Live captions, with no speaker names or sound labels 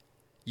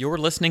You're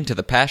listening to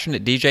the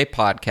Passionate DJ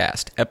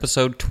Podcast,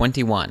 episode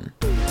 21.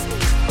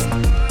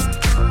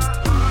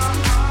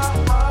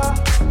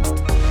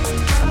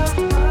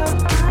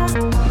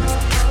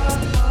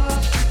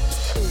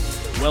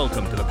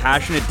 Welcome to the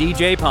Passionate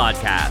DJ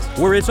Podcast,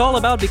 where it's all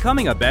about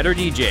becoming a better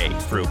DJ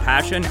through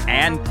passion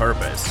and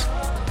purpose.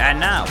 And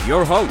now,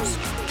 your host,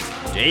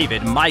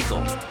 David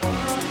Michael.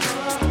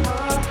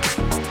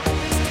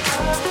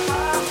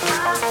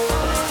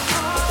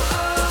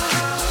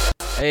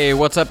 Hey,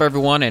 what's up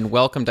everyone, and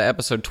welcome to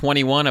episode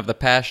 21 of the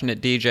Passionate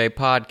DJ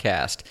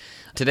Podcast.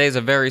 Today's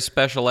a very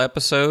special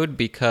episode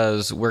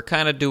because we're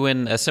kind of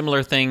doing a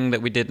similar thing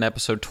that we did in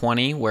episode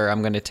 20, where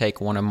I'm going to take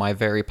one of my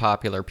very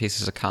popular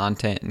pieces of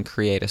content and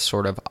create a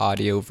sort of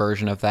audio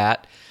version of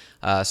that.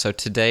 So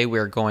today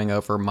we're going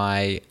over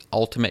my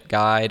ultimate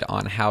guide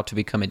on how to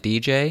become a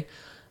DJ,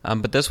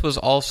 but this was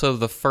also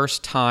the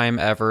first time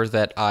ever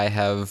that I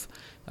have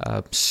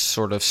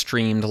sort of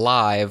streamed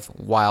live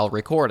while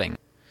recording.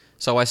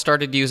 So I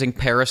started using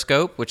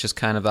Periscope, which is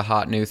kind of the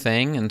hot new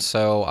thing, and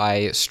so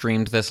I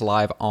streamed this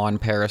live on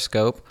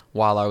Periscope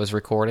while I was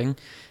recording,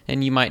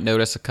 and you might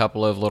notice a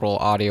couple of little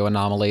audio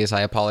anomalies.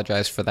 I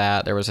apologize for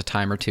that. There was a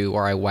time or two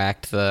where I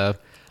whacked the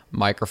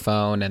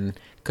microphone and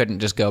couldn't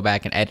just go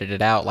back and edit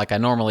it out like I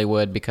normally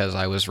would because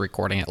I was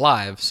recording it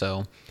live.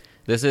 So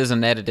this is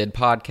an edited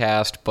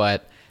podcast,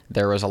 but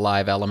there was a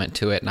live element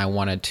to it, and I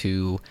wanted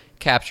to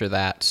capture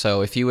that.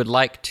 So if you would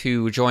like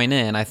to join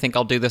in, I think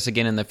I'll do this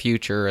again in the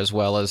future, as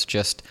well as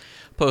just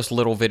post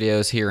little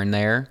videos here and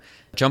there.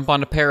 Jump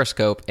onto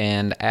Periscope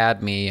and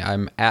add me.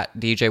 I'm at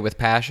DJ with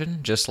Passion,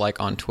 just like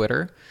on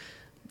Twitter.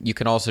 You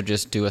can also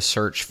just do a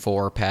search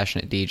for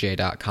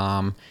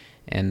passionatedj.com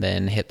and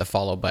then hit the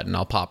follow button.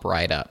 I'll pop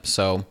right up.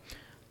 So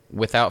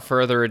without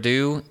further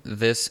ado,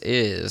 this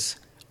is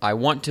I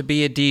Want to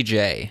Be a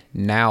DJ,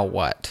 Now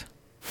What?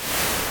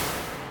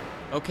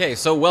 Okay,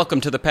 so welcome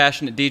to the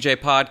Passionate DJ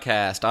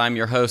Podcast. I'm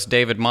your host,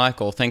 David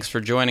Michael. Thanks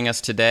for joining us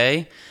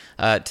today.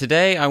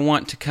 Today, I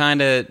want to kind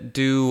of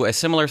do a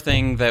similar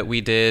thing that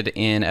we did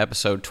in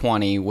episode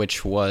 20,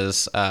 which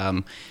was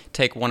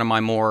take one of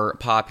my more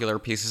popular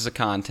pieces of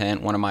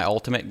content, one of my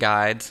ultimate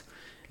guides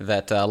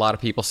that a lot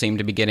of people seem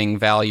to be getting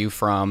value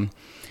from,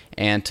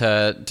 and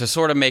to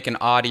sort of make an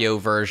audio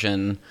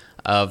version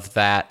of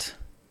that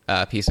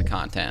piece of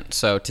content.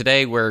 So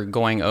today we're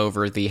going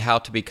over the How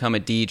to Become a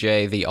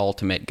DJ, the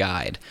Ultimate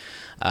Guide.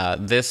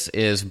 This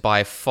is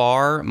by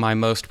far my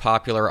most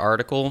popular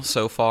article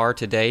so far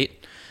to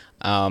date.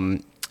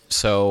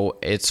 So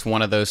it's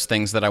one of those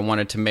things that I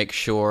wanted to make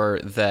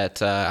sure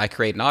that I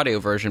create an audio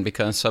version,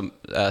 because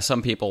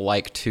some people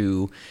like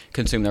to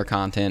consume their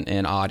content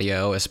in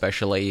audio,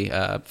 especially,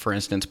 for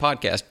instance,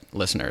 podcast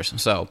listeners.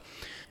 So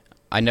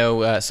I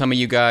know some of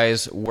you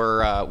guys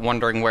were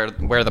wondering where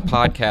the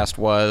podcast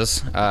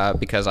was,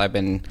 because I've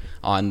been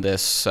on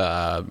this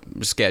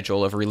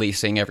schedule of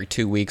releasing every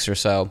 2 weeks or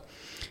so.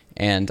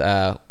 And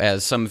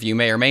as some of you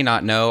may or may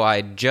not know,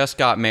 I just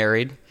got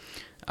married,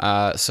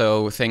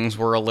 so things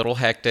were a little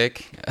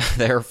hectic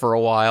there for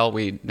a while.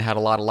 We had a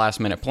lot of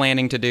last-minute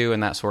planning to do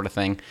and that sort of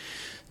thing.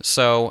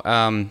 So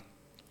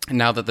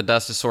now that the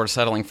dust is sort of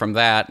settling from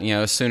that,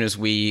 as soon as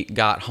we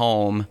got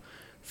home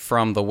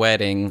from the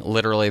wedding,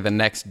 literally the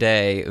next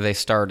day, they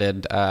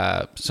started,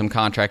 some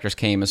contractors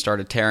came and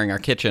started tearing our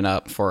kitchen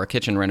up for a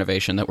kitchen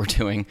renovation that we're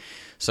doing.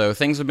 So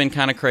things have been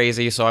kind of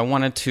crazy, so I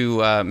wanted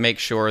to make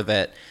sure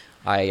that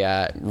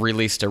I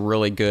released a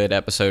really good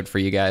episode for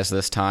you guys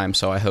this time,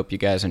 so I hope you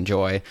guys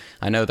enjoy.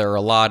 I know there are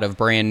a lot of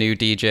brand new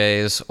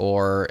DJs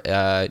or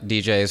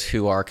DJs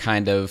who are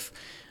kind of,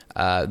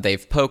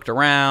 they've poked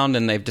around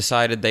and they've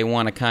decided they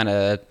want to kind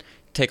of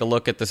take a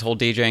look at this whole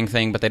DJing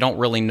thing, but they don't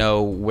really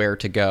know where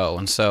to go.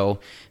 And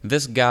so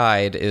this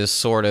guide is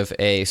sort of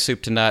a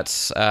soup to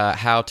nuts,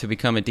 how to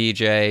become a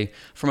DJ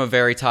from a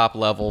very top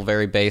level,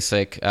 very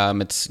basic.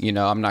 It's,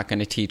 I'm not going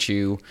to teach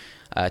you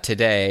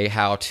today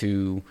how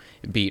to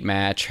beat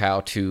match,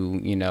 how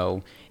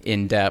to,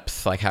 in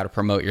depth, like how to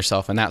promote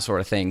yourself and that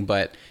sort of thing,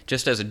 but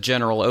just as a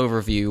general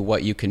overview,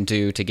 what you can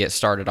do to get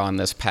started on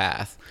this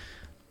path.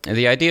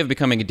 The idea of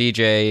becoming a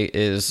DJ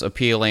is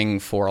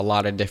appealing for a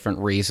lot of different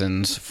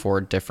reasons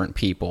for different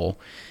people.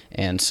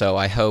 And so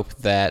I hope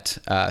that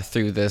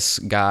through this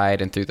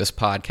guide and through this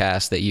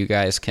podcast that you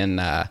guys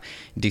can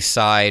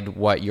decide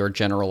what your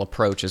general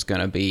approach is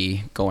going to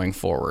be going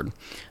forward.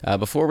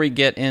 Before we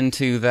get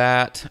into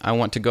that, I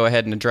want to go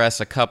ahead and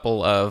address a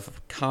couple of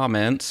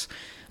comments.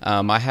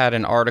 I had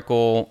an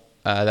article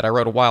that I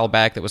wrote a while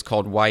back that was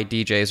called Why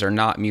DJs Are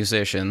Not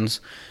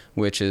Musicians,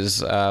 which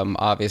is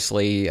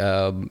obviously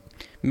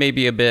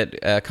maybe a bit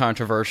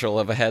controversial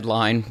of a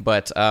headline,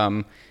 but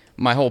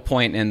my whole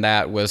point in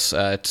that was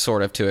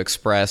sort of to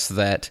express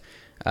that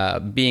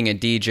being a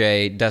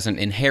DJ doesn't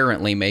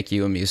inherently make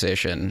you a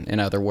musician. In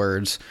other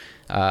words,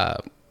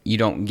 you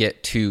don't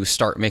get to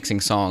start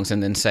mixing songs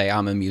and then say,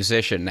 I'm a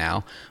musician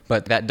now,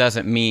 but that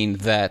doesn't mean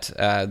that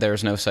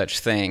there's no such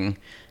thing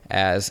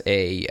as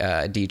a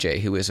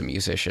DJ who is a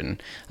musician.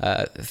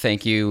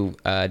 Thank you,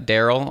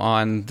 Daryl,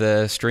 on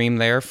the stream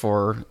there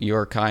for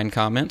your kind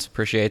comments.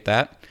 Appreciate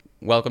that.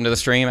 Welcome to the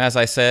stream. As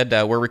I said,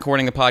 we're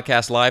recording the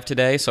podcast live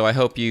today, so I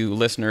hope you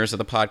listeners of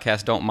the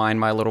podcast don't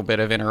mind my little bit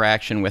of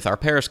interaction with our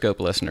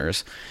Periscope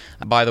listeners.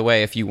 By the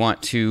way, if you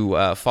want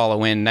to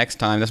follow in next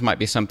time, this might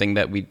be something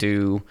that we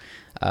do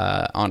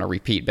on a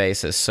repeat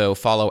basis. So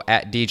follow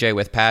at DJ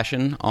with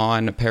Passion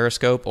on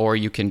Periscope, or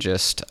you can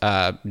just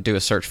do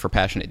a search for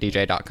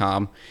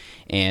passionatedj.com,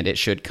 and it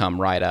should come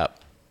right up.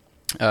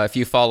 If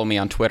you follow me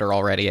on Twitter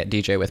already at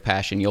DJ with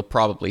Passion, you'll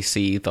probably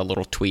see the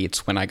little tweets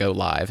when I go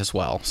live as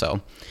well.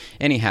 So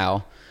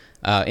anyhow,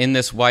 in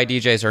this Why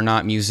DJs Are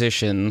Not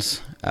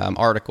Musicians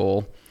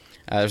article,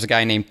 there's a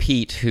guy named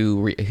Pete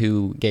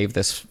who gave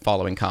this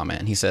following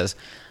comment. He says,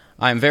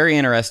 I'm very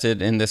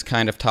interested in this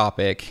kind of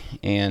topic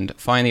and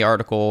find the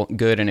article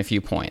good in a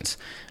few points.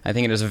 I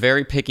think it is a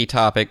very picky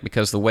topic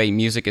because the way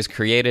music is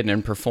created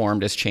and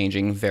performed is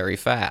changing very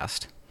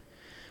fast.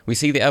 We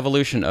see the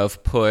evolution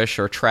of push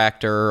or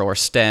tractor or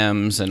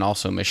stems and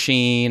also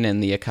machine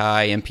and the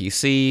Akai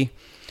MPC.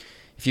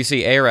 If you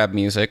see Arab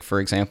music, for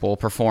example,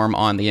 perform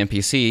on the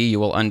MPC, you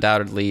will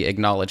undoubtedly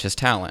acknowledge his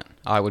talent.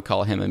 I would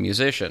call him a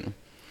musician.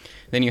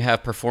 Then you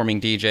have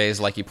performing DJs,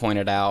 like you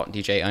pointed out,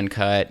 DJ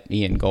Uncut,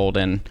 Ian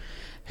Golden,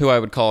 who I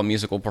would call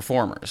musical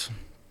performers.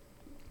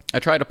 I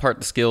try to part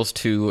the skills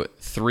to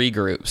three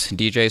groups: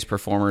 DJs,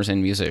 performers,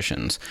 and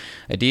musicians.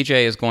 A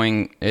DJ is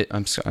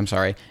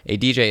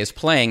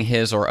playing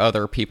his or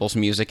other people's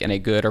music in a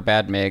good or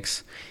bad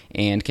mix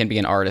and can be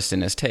an artist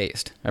in his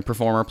taste. A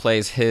performer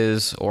plays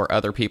his or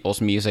other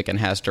people's music and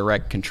has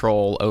direct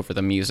control over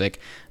the music,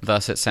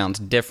 thus it sounds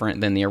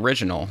different than the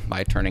original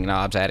by turning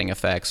knobs, adding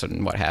effects,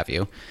 and what have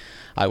you.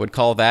 I would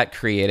call that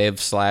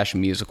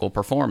creative/musical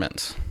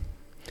performance.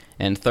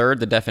 And third,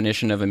 the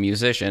definition of a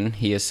musician: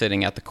 he is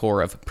sitting at the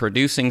core of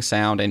producing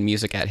sound and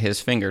music at his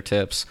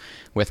fingertips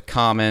with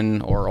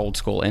common or old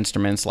school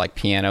instruments like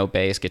piano,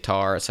 bass,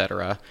 guitar,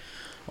 etc.,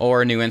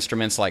 or new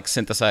instruments like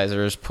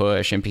synthesizers,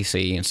 push,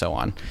 MPC, and so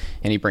on.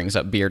 And he brings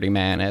up Beardy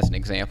Man as an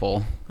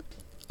example.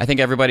 I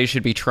think everybody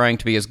should be trying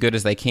to be as good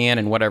as they can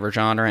in whatever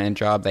genre and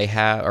job they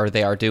have or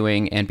they are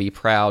doing, and be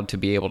proud to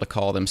be able to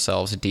call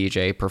themselves a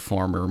DJ,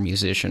 performer,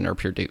 musician, or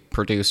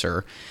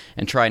producer,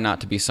 and try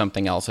not to be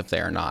something else if they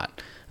are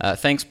not.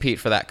 Thanks, Pete,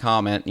 for that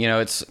comment. You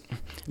know, this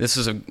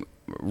is a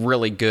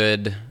really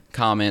good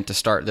comment to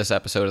start this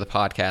episode of the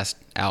podcast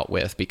out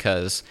with,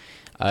 because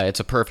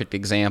it's a perfect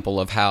example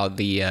of how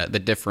the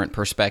different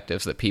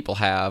perspectives that people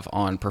have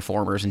on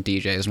performers and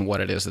DJs and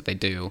what it is that they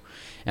do.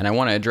 And I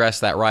want to address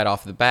that right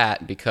off the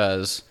bat,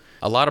 because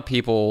a lot of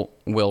people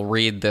will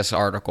read this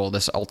article,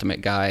 this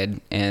Ultimate Guide,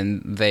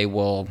 and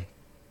they'll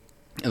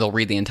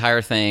read the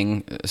entire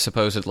thing,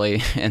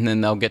 supposedly, and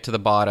then they'll get to the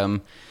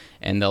bottom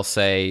and they'll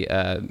say,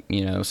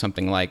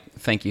 something like,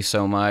 thank you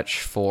so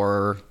much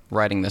for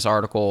writing this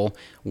article.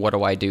 What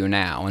do I do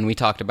now? And we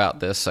talked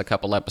about this a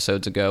couple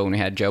episodes ago when we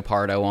had Joe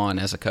Pardo on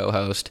as a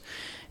co-host.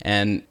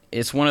 And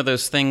it's one of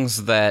those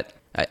things that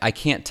I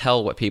can't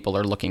tell what people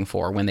are looking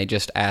for when they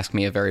just ask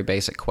me a very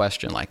basic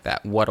question like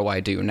that. What do I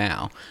do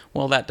now?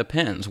 Well, that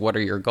depends. What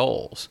are your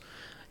goals?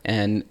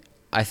 And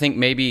I think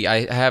maybe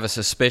I have a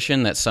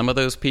suspicion that some of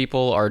those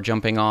people are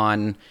jumping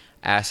on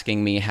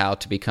asking me how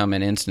to become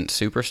an instant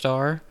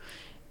superstar.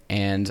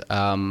 And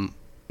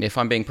if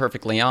I'm being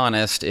perfectly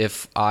honest,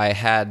 if I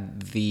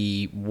had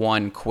the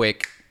one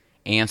quick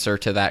answer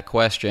to that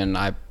question,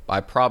 I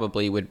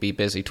probably would be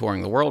busy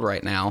touring the world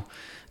right now.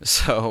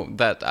 So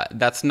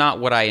that's not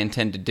what I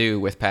intend to do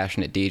with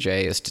Passionate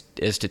DJ,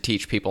 is to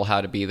teach people how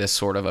to be this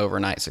sort of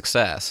overnight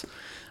success.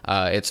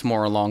 It's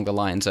more along the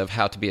lines of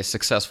how to be a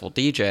successful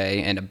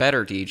DJ and a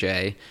better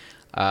DJ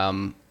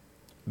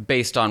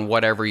based on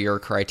whatever your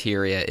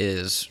criteria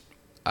is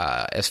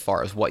as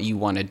far as what you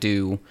want to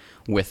do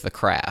with the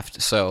craft.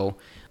 So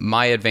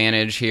my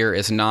advantage here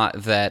is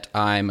not that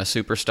I'm a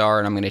superstar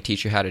and I'm going to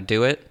teach you how to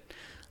do it.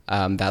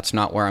 That's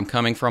not where I'm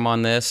coming from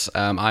on this.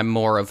 I'm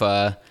more of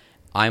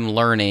I'm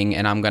learning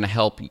and I'm going to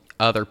help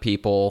other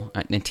people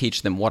and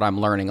teach them what I'm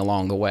learning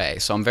along the way.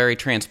 So I'm very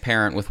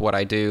transparent with what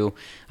I do.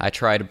 I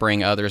try to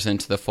bring others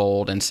into the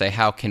fold and say,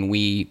 how can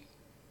we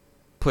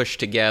push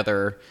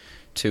together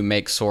to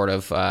make sort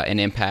of an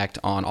impact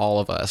on all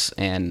of us?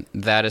 And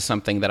that is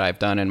something that I've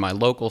done in my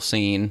local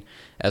scene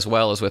as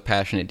well as with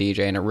Passionate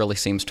DJ, and it really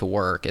seems to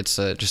work. It's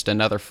just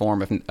another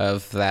form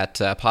of that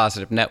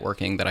positive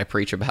networking that I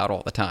preach about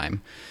all the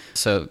time.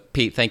 So,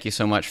 Pete, thank you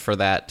so much for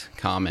that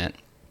comment.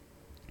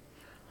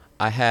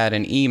 I had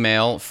an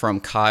email from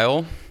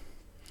Kyle,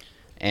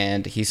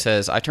 and he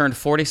says, I turned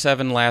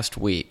 47 last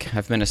week.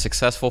 I've been a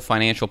successful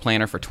financial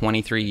planner for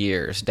 23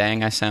 years.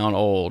 Dang, I sound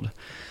old.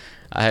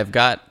 I have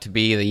got to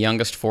be the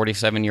youngest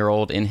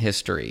 47-year-old in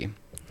history.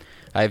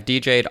 I have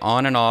DJ'd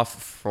on and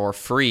off for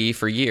free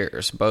for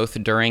years, both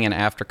during and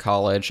after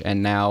college,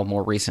 and now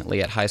more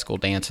recently at high school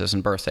dances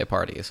and birthday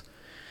parties.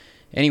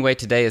 Anyway,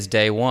 today is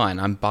day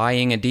one. I'm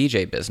buying a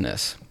DJ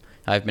business.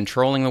 I've been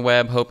trolling the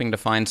web hoping to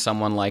find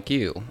someone like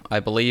you. I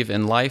believe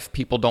in life,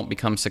 people don't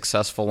become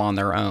successful on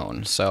their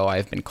own, so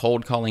I've been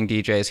cold calling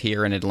DJs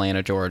here in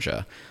Atlanta,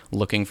 Georgia,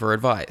 looking for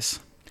advice.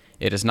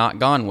 It has not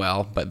gone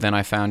well, but then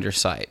I found your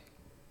site.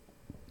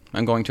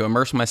 I'm going to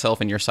immerse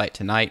myself in your site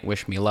tonight.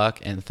 Wish me luck,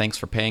 and thanks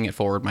for paying it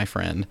forward, my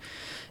friend.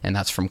 And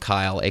that's from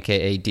Kyle,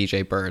 a.k.a.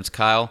 DJ Birds.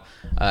 Kyle,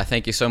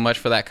 thank you so much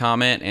for that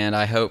comment, and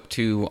I hope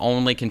to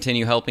only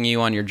continue helping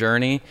you on your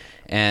journey.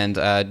 And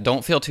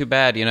don't feel too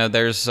bad. You know,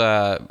 there's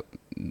a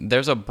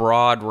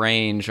broad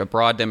range, a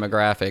broad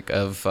demographic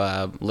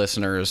of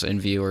listeners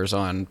and viewers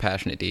on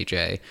Passionate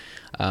DJ.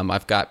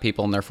 I've got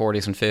people in their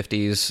 40s and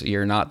 50s.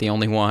 You're not the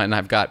only one.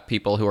 I've got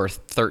people who are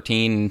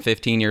 13 and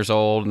 15 years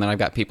old, and then I've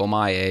got people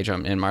my age.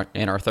 I'm in our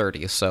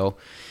 30s. So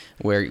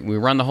we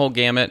run the whole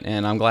gamut,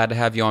 and I'm glad to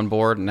have you on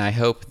board, and I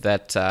hope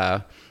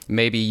that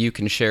maybe you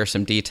can share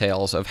some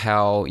details of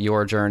how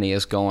your journey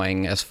is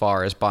going as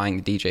far as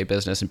buying the DJ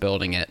business and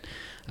building it.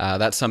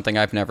 That's something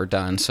I've never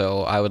done,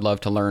 so I would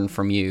love to learn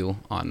from you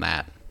on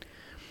that.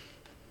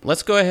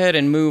 Let's go ahead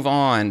and move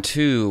on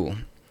to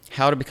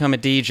how to become a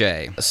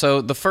DJ.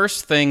 So the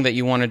first thing that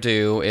you want to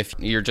do, if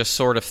you're just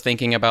sort of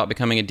thinking about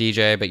becoming a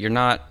DJ, but you're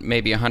not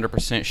maybe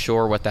 100%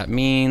 sure what that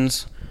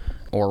means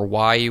or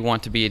why you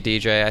want to be a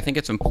DJ, I think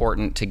it's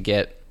important to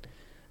get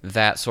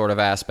that sort of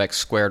aspect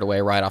squared away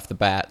right off the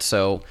bat.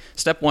 So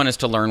step one is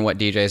to learn what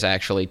DJs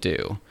actually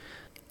do.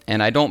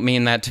 And I don't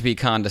mean that to be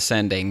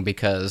condescending,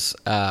 because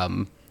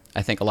I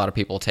think a lot of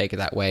people take it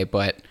that way.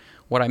 But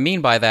what I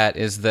mean by that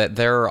is that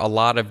there are a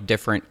lot of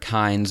different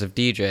kinds of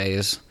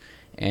DJs,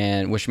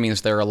 and which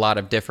means there are a lot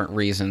of different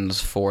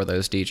reasons for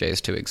those DJs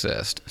to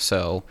exist.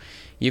 So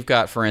you've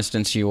got, for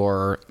instance,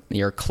 your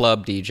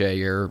club DJ,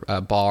 your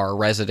bar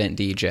resident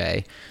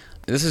DJ.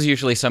 This is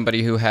usually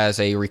somebody who has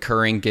a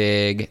recurring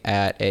gig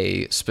at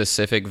a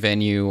specific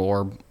venue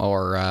or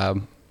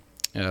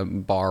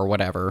bar,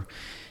 whatever.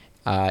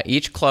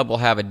 Each club will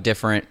have a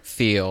different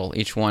feel.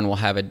 Each one will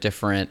have a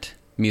different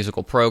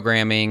musical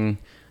programming,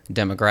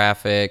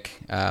 demographic,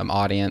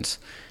 audience.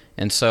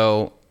 And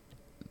so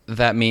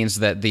that means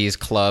that these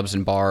clubs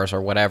and bars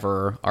or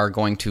whatever are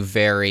going to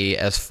vary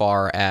as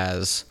far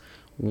as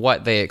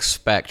what they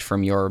expect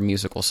from your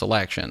musical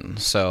selection.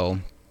 So,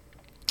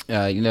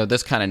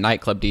 this kind of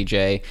nightclub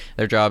DJ,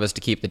 their job is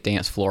to keep the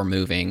dance floor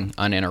moving,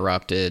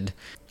 uninterrupted,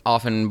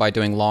 often by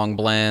doing long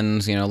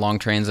blends, long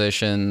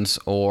transitions,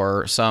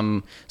 or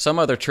some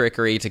other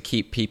trickery to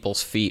keep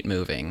people's feet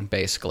moving,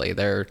 basically.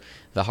 They're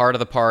the heart of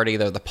the party,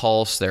 they're the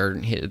pulse, they're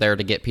there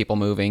to get people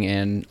moving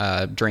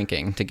and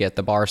drinking, to get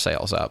the bar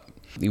sales up.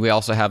 We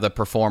also have the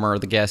performer,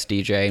 the guest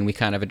DJ, and we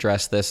kind of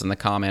addressed this in the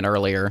comment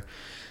earlier.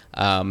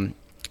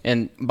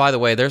 And by the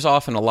way, there's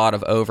often a lot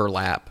of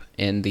overlap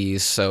in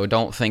these, so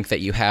don't think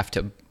that you have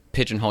to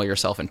pigeonhole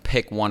yourself and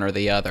pick one or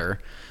the other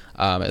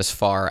as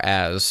far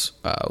as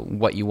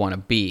what you want to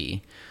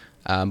be.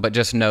 But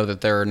just know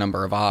that there are a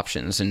number of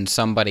options, and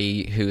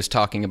somebody who's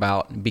talking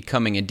about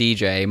becoming a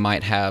DJ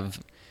might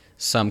have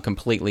some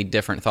completely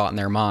different thought in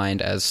their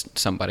mind as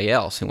somebody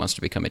else who wants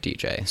to become a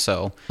DJ.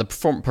 So the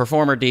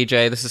performer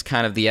DJ, this is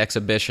kind of the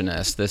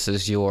exhibitionist. This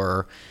is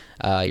your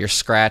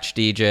scratch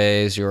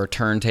DJs, your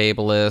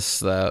turntablists,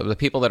 the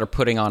people that are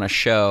putting on a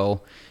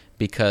show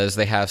because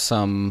they have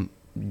some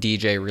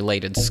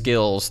DJ-related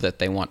skills that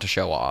they want to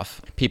show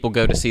off. People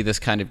go to see this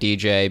kind of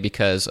DJ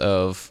because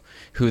of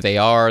who they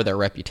are, their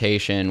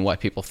reputation, what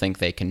people think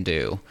they can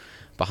do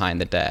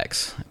behind the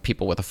decks,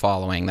 people with a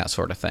following, that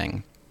sort of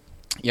thing.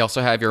 You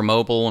also have your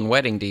mobile and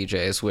wedding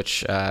DJs,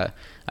 which I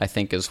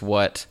think is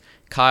what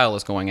Kyle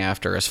is going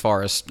after as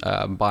far as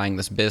buying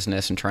this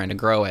business and trying to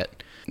grow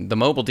it. The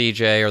mobile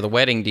DJ or the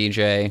wedding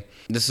DJ,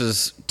 this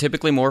is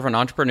typically more of an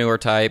entrepreneur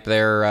type.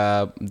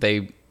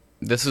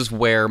 This is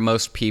where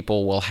most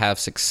people will have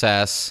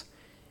success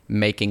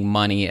making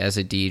money as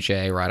a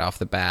DJ right off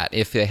the bat,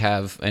 if they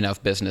have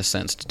enough business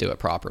sense to do it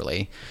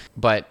properly.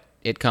 But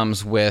it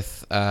comes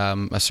with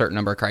a certain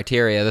number of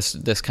criteria.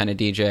 This kind of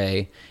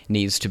DJ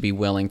needs to be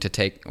willing to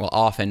take,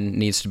 often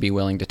needs to be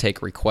willing to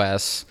take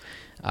requests,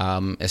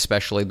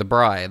 especially the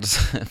brides,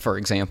 for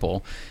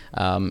example,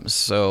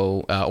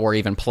 or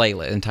even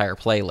entire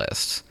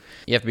playlists.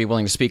 You have to be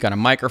willing to speak on a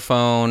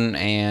microphone,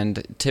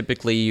 and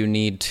typically you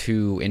need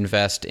to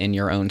invest in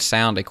your own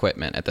sound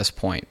equipment at this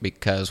point,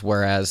 because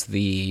whereas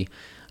maybe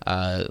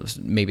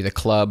the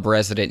club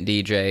resident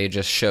DJ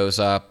just shows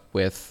up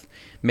with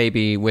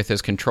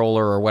his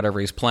controller or whatever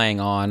he's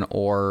playing on,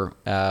 or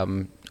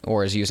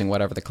is using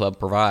whatever the club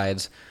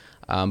provides,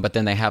 but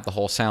then they have the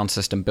whole sound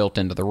system built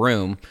into the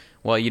room.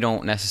 Well, you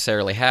don't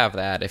necessarily have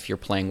that if you're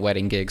playing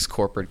wedding gigs,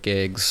 corporate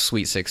gigs,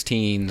 Sweet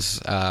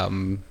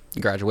 16s,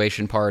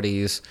 graduation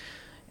parties,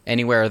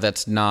 anywhere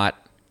that's not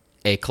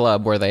a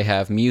club where they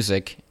have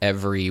music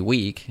every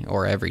week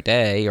or every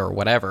day or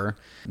whatever,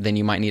 then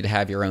you might need to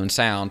have your own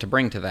sound to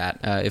bring to that.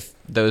 If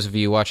those of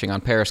you watching on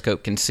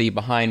Periscope can see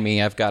behind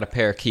me, I've got a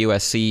pair of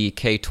QSC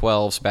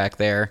K12s back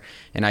there,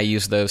 and I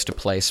use those to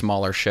play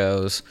smaller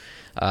shows,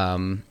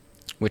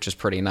 which is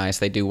pretty nice.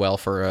 They do well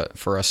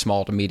for a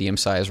small to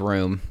medium-sized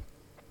room.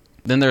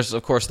 Then there's,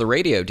 of course, the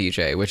radio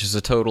DJ, which is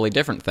a totally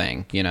different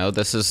thing.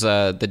 This is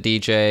the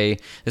DJ.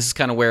 This is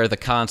kind of where the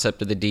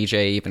concept of the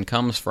DJ even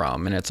comes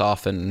from, and it's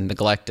often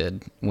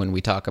neglected when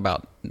we talk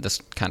about this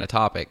kind of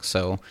topic.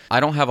 So I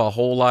don't have a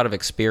whole lot of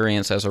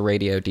experience as a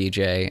radio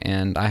DJ,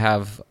 and I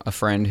have a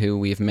friend who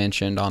we've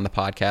mentioned on the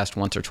podcast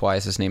once or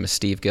twice. His name is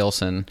Steve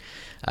Gilson.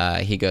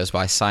 He goes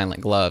by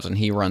Silent Gloves, and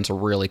he runs a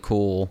really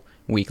cool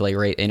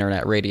weekly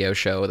internet radio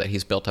show that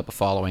he's built up a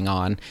following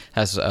on.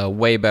 Has a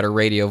way better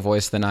radio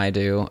voice than I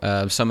do.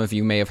 Some of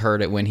you may have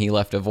heard it when he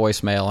left a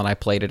voicemail and I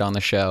played it on the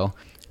show.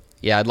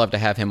 Yeah, I'd love to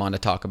have him on to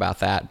talk about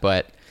that,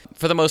 but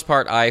for the most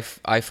part,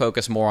 I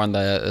focus more on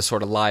the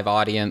sort of live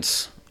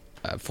audience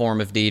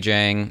forms of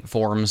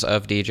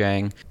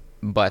DJing.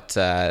 But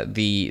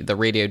the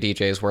radio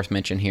DJ is worth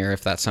mentioning here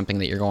if that's something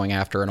that you're going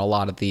after, and a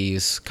lot of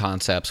these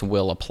concepts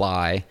will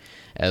apply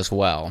as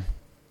well.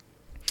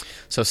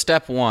 So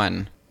step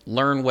 1,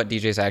 learn what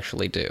DJs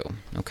actually do,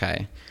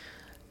 okay?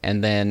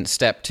 And then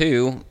step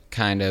 2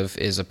 kind of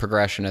is a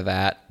progression of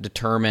that.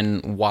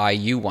 Determine why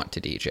you want to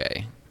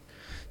DJ.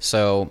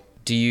 So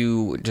do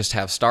you just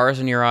have stars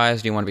in your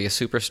eyes? Do you want to be a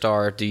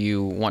superstar? Do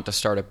you want to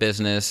start a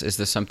business? Is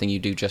this something you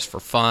do just for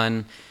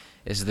fun?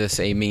 Is this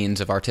a means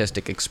of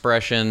artistic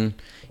expression?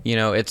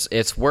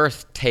 It's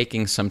worth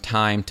taking some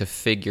time to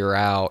figure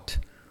out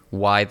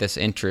why this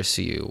interests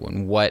you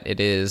and what it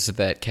is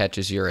that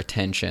catches your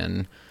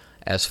attention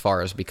as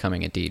far as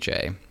becoming a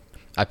DJ.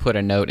 I put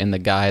a note in the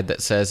guide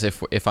that says,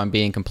 if I'm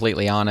being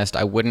completely honest,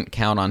 I wouldn't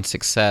count on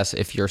success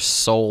if your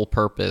sole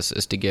purpose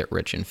is to get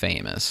rich and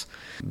famous.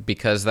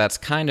 Because that's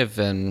kind of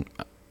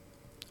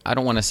I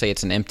don't want to say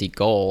it's an empty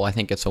goal. I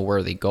think it's a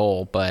worthy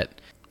goal.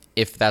 But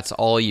if that's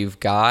all you've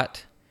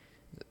got,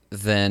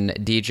 then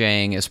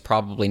DJing is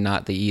probably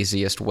not the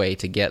easiest way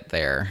to get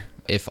there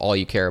if all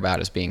you care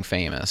about is being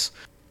famous.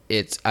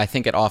 I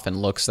think it often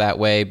looks that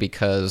way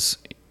because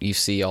you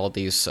see all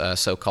these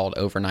so-called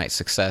overnight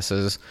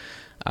successes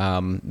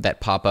that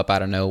pop up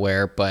out of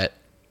nowhere, but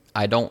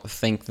I don't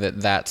think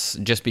that that's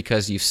just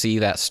because you see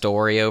that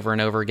story over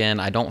and over again.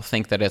 I don't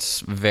think that it's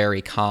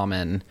very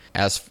common.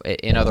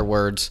 In other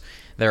words,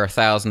 there are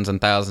thousands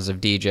and thousands of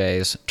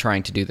DJs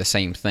trying to do the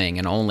same thing,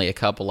 and only a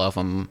couple of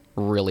them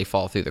really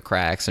fall through the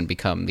cracks and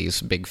become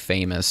these big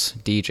famous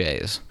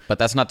DJs. But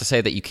that's not to say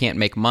that you can't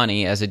make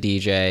money as a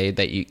DJ,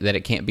 that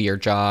it can't be your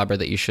job, or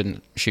that you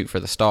shouldn't shoot for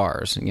the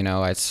stars.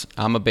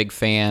 I'm a big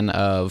fan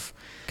of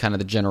kind of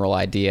the general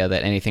idea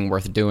that anything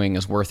worth doing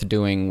is worth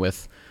doing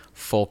with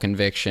full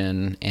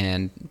conviction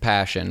and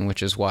passion,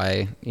 which is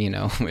why,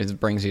 it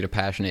brings you to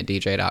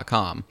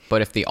passionatedj.com.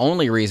 But if the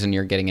only reason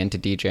you're getting into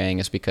DJing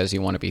is because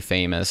you want to be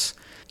famous,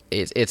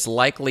 it's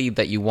likely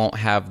that you won't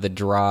have the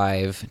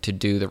drive to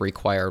do the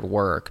required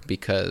work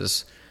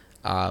because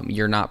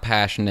you're not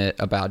passionate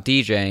about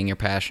DJing, you're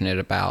passionate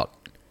about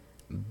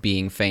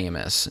being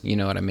famous. You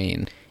know what I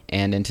mean?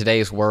 And in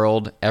today's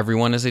world,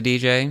 everyone is a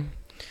DJ.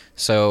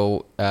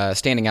 So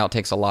standing out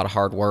takes a lot of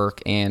hard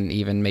work and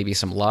even maybe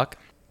some luck.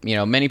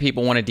 Many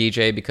people want to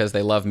DJ because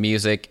they love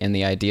music and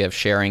the idea of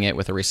sharing it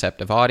with a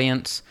receptive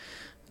audience.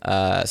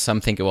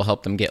 Some think it will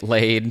help them get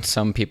laid.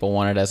 Some people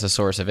want it as a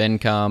source of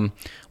income.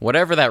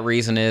 Whatever that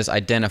reason is,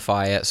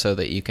 identify it so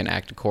that you can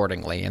act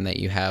accordingly and that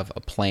you have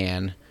a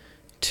plan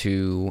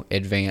to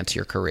advance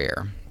your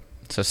career.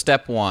 So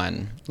step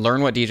 1,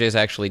 learn what DJs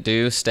actually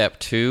do. Step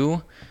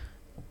 2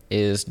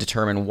 is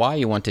determine why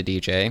you want to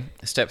DJ.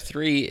 Step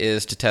 3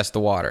 is to test the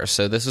water.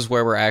 So this is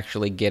where we're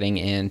actually getting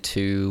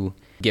into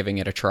giving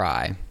it a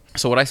try.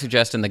 So what I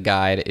suggest in the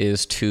guide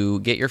is to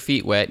get your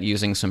feet wet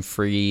using some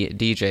free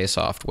DJ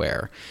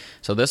software.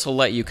 So this will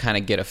let you kind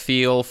of get a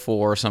feel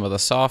for some of the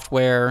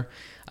software.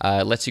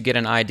 It lets you get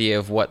an idea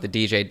of what the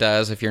DJ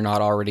does if you're not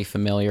already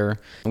familiar,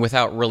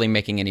 without really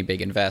making any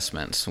big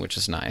investments, which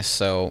is nice.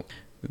 So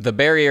the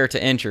barrier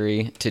to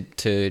entry to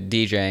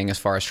DJing, as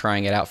far as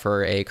trying it out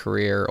for a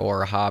career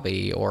or a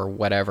hobby or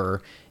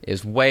whatever,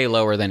 is way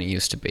lower than it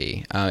used to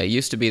be. It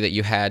used to be that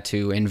you had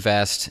to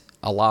invest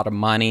a lot of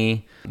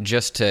money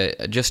just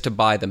to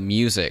buy the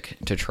music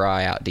to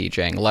try out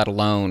DJing, let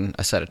alone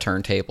a set of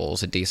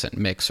turntables, a decent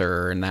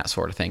mixer, and that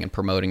sort of thing, and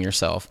promoting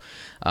yourself.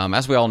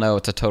 As we all know,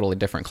 it's a totally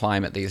different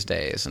climate these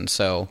days, and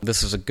so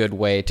this is a good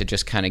way to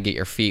just kind of get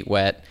your feet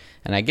wet.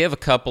 And I give a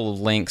couple of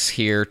links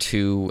here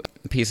to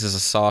pieces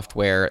of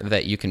software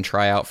that you can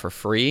try out for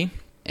free,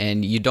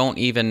 and you don't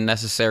even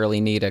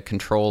necessarily need a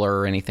controller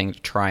or anything to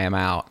try them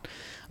out.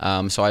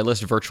 So I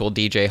list Virtual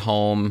DJ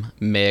Home,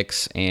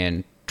 Mix,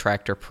 and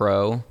Tractor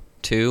Pro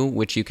 2,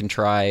 which you can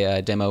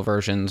try demo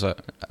versions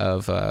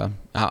of.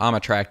 I'm a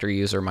Tractor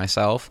user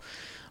myself,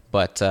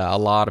 but a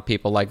lot of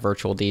people like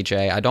Virtual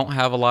DJ. I don't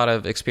have a lot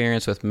of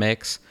experience with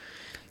Mix.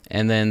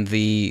 And then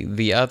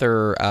the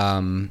other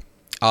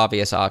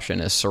obvious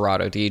option is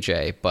Serato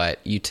DJ, but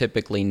you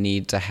typically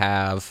need to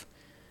have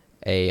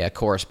a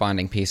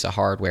corresponding piece of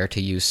hardware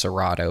to use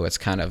Serato. It's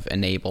kind of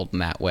enabled in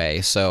that way.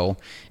 So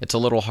it's a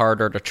little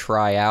harder to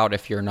try out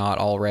if you're not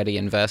already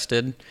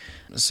invested.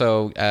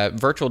 So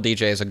Virtual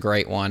DJ is a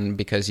great one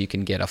because you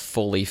can get a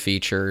fully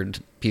featured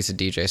piece of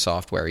DJ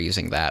software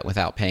using that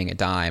without paying a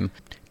dime.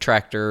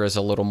 Traktor is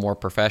a little more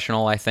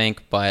professional, I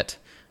think, but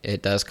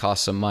it does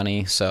cost some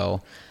money.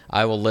 So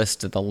I will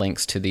list the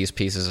links to these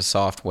pieces of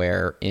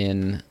software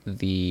in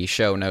the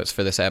show notes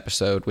for this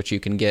episode, which you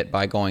can get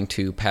by going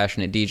to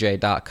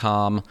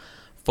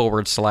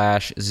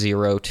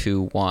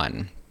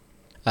passionatedj.com/021.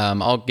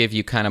 I'll give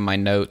you kind of my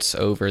notes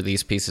over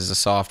these pieces of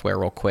software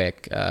real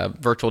quick.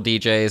 Virtual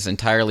DJ is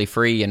entirely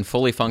free and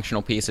fully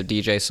functional piece of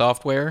DJ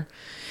software.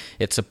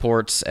 It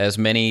supports as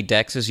many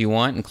decks as you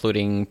want,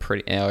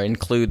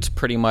 includes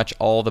pretty much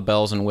all the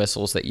bells and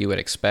whistles that you would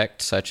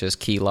expect, such as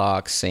key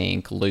lock,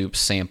 sync, loops,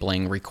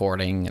 sampling,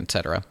 recording,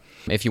 etc.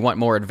 If you want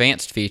more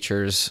advanced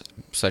features,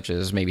 such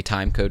as maybe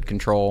timecode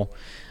control,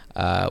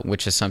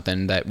 which is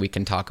something that we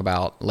can talk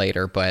about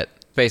later, but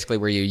basically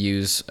where you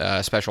use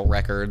special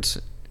records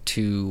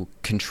to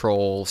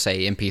control,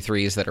 say,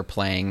 MP3s that are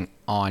playing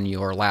on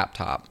your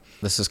laptop.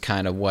 This is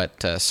kind of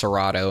what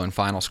Serato and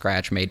Final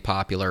Scratch made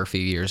popular a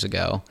few years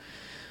ago.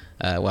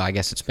 Well, I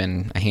guess it's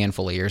been a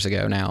handful of years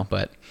ago now,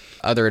 but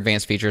other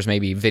advanced features,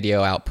 maybe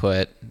video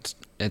output,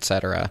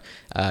 etc.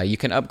 You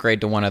can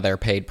upgrade to one of their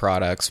paid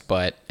products,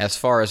 but as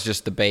far as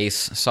just the base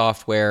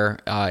software,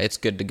 it's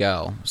good to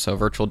go. So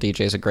Virtual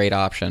DJ is a great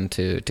option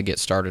to get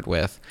started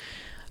with.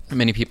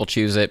 Many people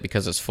choose it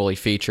because it's fully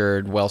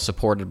featured, well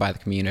supported by the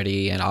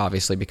community, and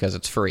obviously because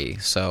it's free.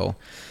 So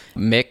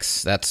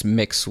Mix, that's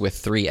Mix with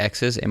 3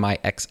 X's,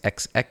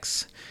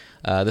 MIXXX.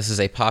 This is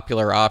a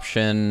popular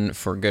option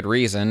for good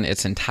reason.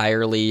 It's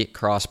entirely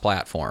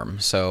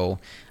cross-platform. So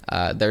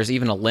there's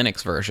even a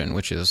Linux version,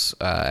 which is,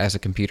 as a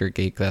computer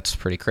geek, that's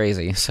pretty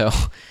crazy. So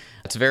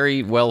it's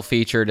very well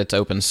featured. It's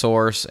open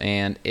source,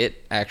 and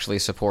it actually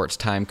supports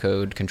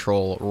timecode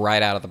control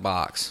right out of the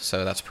box.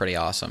 So that's pretty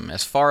awesome.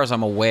 As far as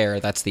I'm aware,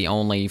 that's the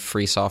only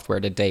free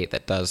software to date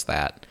that does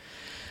that.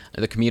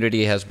 The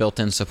community has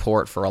built-in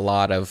support for a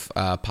lot of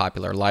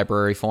popular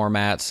library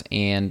formats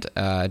and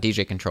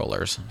DJ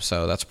controllers,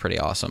 so that's pretty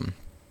awesome.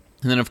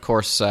 And then, of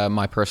course,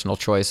 my personal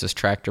choice is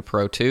Traktor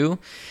Pro 2.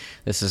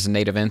 This is a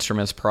Native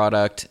Instruments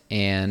product,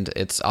 and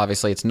it's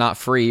not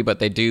free, but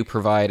they do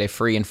provide a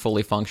free and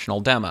fully functional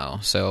demo,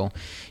 so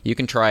you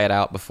can try it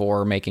out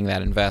before making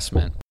that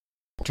investment.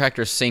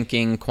 Traktor's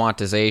syncing,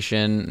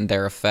 quantization,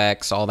 their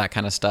effects, all that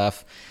kind of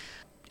stuff,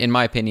 in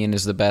my opinion,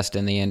 is the best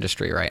in the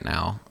industry right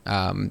now.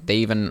 They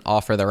even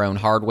offer their own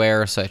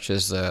hardware, such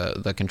as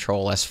the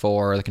Control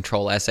S4, the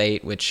Control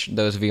S8, which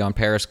those of you on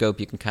Periscope,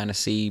 you can kind of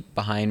see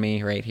behind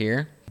me right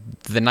here.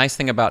 The nice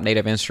thing about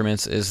Native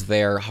Instruments is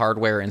their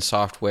hardware and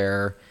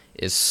software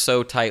is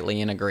so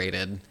tightly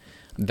integrated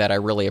that I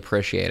really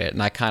appreciate it.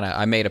 And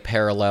I made a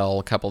parallel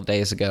a couple of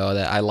days ago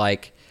that I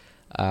like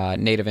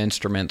Native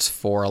Instruments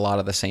for a lot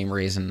of the same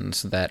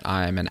reasons that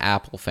I'm an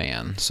Apple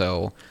fan.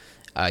 So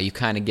you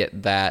kind of get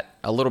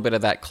a little bit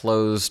of that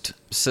closed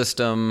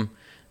system,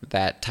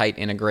 that tight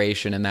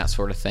integration and that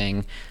sort of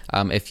thing.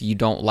 If you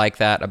don't like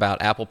that about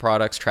Apple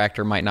products,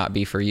 Traktor might not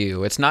be for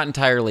you. It's not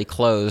entirely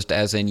closed,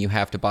 as in you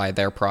have to buy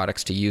their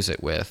products to use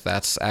it with.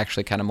 That's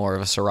actually kind of more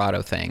of a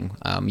Serato thing.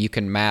 You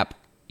can map,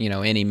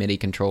 any MIDI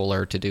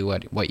controller to do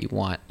what you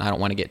want. I don't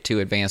want to get too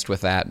advanced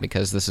with that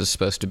because this is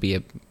supposed to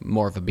be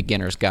more of a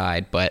beginner's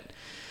guide, but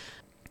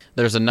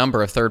there's a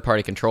number of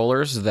third-party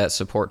controllers that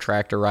support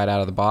Traktor right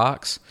out of the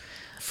box.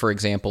 For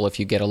example, if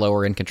you get a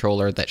lower-end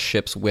controller that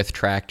ships with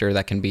Traktor,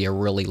 that can be a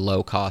really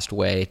low-cost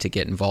way to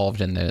get involved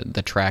in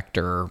the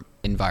Traktor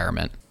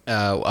environment.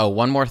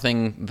 One more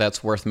thing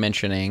that's worth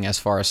mentioning as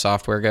far as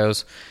software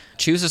goes.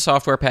 Choose a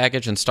software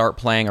package and start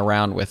playing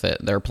around with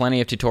it. There are plenty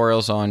of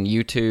tutorials on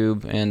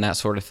YouTube and that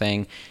sort of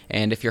thing.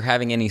 And if you're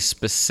having any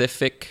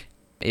specific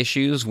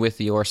issues with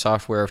your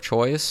software of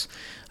choice,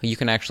 you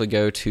can actually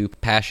go to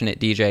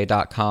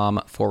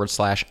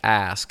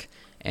passionatedj.com/ask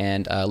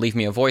and leave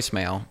me a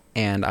voicemail,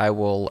 and I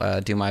will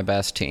do my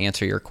best to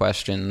answer your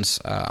questions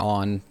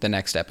on the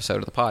next episode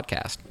of the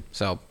podcast.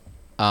 So,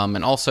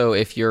 and also,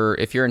 if your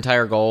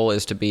entire goal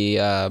is to be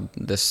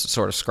this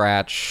sort of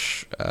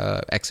scratch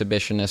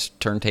exhibitionist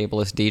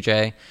turntablist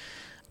DJ,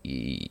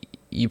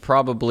 you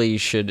probably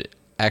should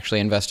actually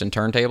invest in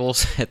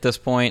turntables at this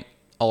point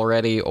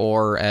already,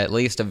 or at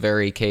least a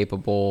very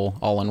capable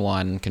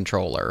all-in-one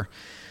controller.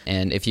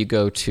 And if you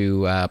go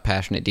to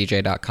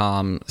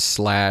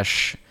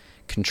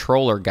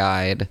passionatedj.com/controller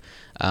guide,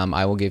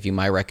 I will give you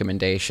my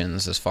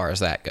recommendations as far as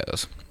that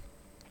goes.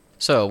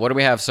 So, what do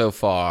we have so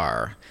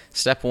far?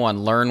 Step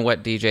 1, learn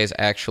what DJs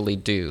actually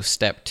do.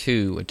 Step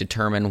 2,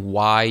 determine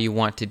why you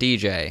want to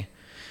DJ.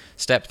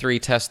 Step 3,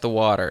 test the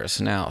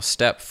waters. Now,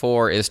 step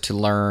 4 is to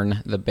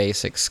learn the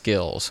basic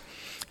skills.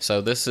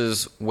 So this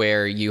is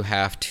where you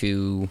have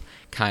to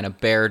kind of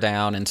bear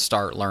down and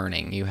start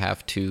learning. You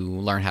have to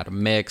learn how to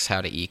mix,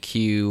 how to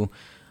EQ,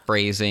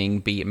 phrasing,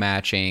 beat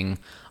matching,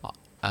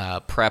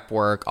 prep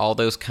work, all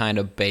those kind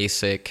of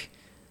basic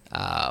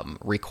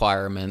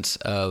requirements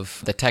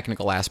of the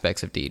technical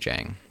aspects of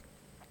DJing.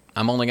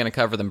 I'm only going to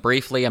cover them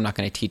briefly. I'm not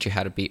going to teach you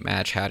how to beat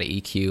match, how to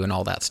EQ, and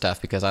all that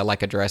stuff because I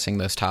like addressing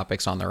those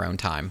topics on their own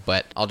time.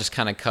 But I'll just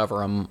kind of cover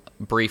them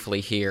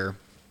briefly here.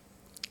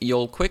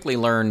 You'll quickly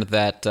learn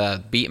that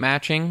beat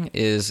matching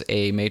is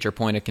a major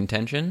point of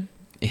contention.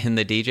 in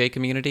the DJ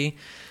community.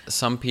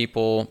 Some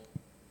people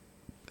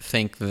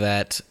think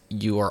that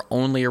you are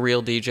only a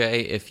real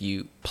DJ if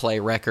you play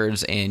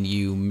records and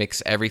you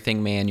mix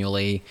everything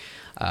manually,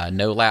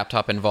 no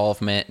laptop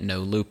involvement, no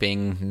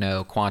looping,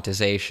 no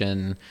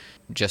quantization,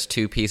 just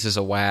 2 pieces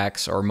of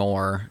wax or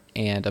more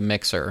and a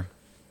mixer.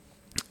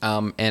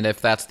 And if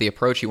that's the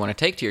approach you want to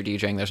take to your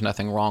DJing, there's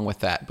nothing wrong with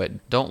that.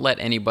 But don't let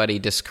anybody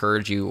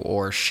discourage you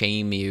or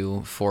shame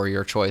you for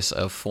your choice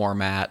of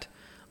format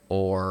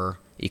or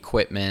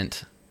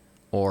equipment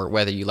or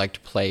whether you like to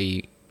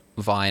play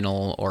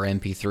vinyl or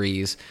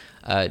MP3s.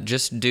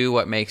 Just do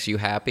what makes you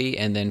happy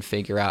and then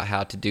figure out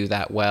how to do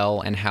that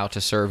well and how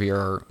to serve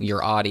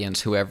your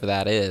audience, whoever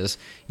that is,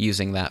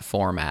 using that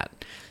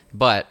format.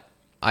 But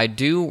I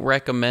do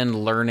recommend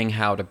learning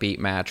how to beat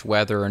match,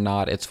 whether or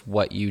not it's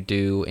what you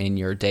do in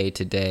your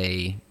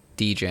day-to-day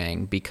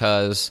DJing,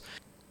 because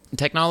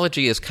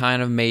technology has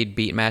kind of made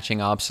beat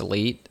matching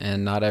obsolete,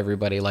 and not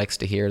everybody likes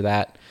to hear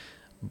that.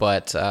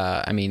 But,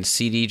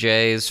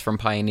 CDJs from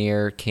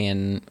Pioneer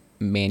can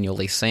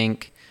manually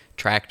sync,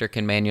 Traktor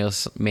can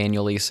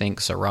manually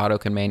sync, Serato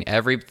can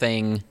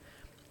everything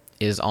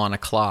is on a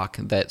clock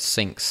that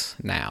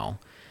syncs now.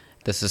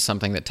 This is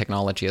something that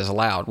technology has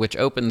allowed, which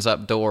opens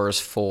up doors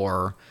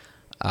for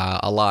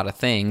a lot of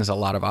things, a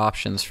lot of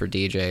options for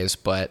DJs,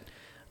 but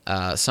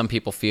some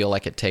people feel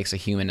like it takes a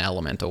human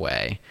element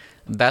away.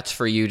 That's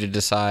for you to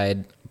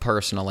decide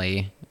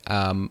personally,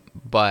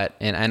 but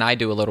I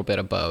do a little bit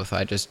of both.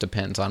 It just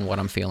depends on what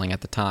I'm feeling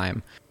at the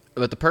time.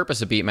 But the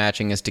purpose of beat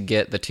matching is to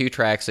get the 2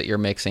 tracks that you're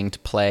mixing to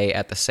play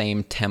at the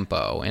same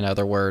tempo. In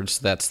other words,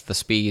 that's the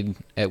speed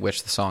at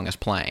which the song is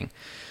playing,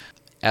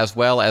 as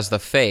well as the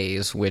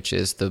phase, which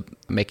is the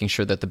making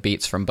sure that the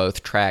beats from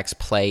both tracks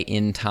play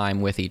in time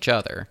with each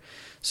other.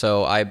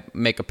 So I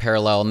make a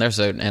parallel, and there's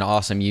an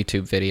awesome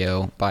YouTube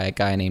video by a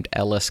guy named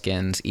Ella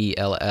Skins,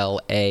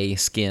 E-L-L-A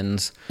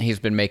Skins. He's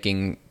been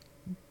making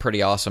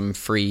pretty awesome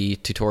free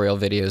tutorial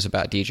videos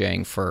about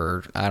DJing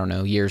for,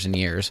 years and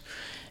years.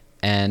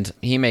 And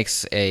he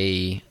makes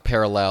a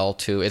parallel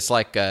to, it's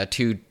like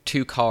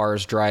two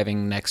cars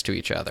driving next to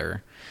each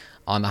other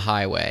on the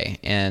highway.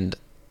 And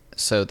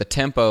so the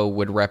tempo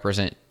would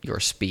represent your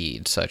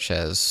speed, such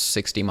as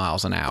 60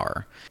 miles an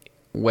hour.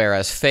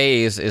 Whereas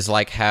phase is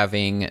like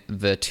having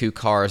the 2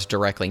 cars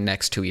directly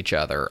next to each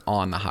other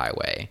on the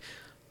highway.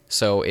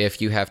 So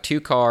if you have 2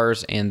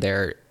 cars and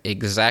they're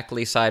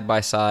exactly side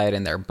by side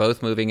and they're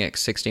both moving at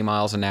 60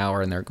 miles an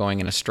hour and they're going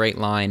in a straight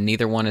line,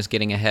 neither one is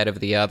getting ahead of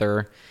the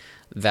other,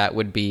 that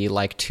would be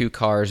like 2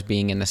 cars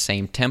being in the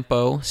same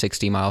tempo,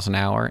 60 miles an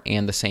hour,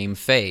 and the same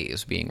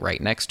phase being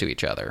right next to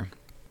each other.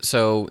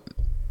 So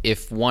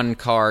if one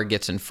car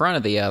gets in front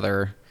of the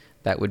other,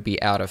 that would be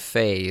out of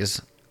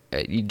phase,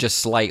 just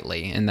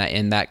slightly, and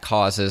that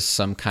causes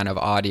some kind of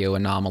audio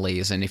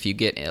anomalies. And if you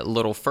get a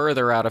little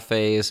further out of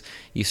phase,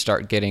 you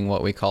start getting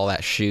what we call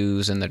that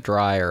shoes in the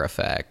dryer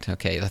effect.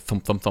 Okay, the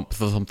thump, thump, thump,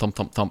 thump, thump,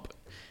 thump, thump.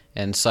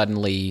 And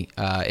suddenly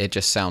it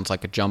just sounds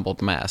like a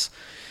jumbled mess.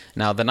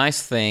 Now, the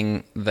nice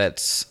thing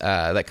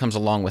that comes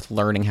along with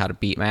learning how to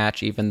beat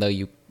match, even though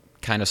you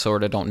kind of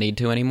sort of don't need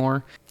to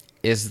anymore,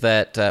 is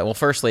that,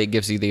 firstly, it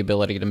gives you the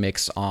ability to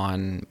mix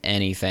on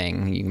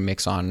anything. You can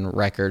mix on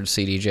records,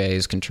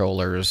 CDJs,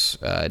 controllers.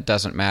 It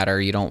doesn't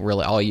matter. You don't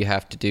really. All you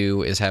have to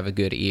do is have a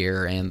good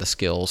ear and the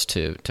skills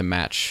to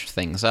match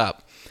things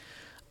up.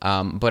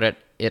 But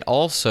it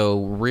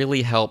also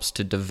really helps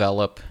to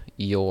develop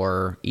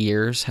your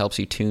ears, helps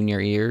you tune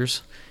your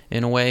ears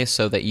in a way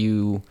so that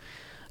you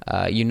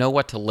know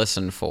what to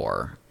listen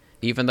for.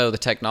 Even though the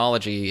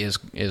technology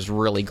is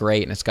really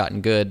great and it's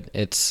gotten good,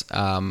 it's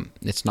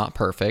not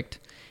perfect,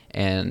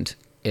 and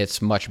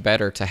it's much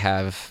better to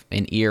have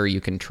an ear you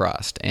can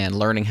trust. And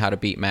learning how to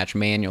beat match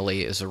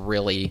manually is a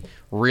really,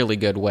 really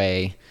good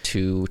way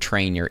to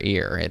train your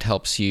ear. It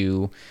helps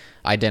you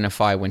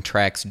identify when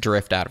tracks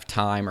drift out of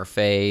time or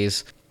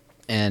phase.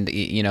 And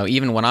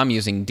even when I'm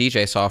using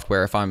DJ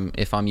software,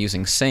 if I'm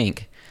using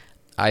sync,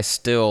 I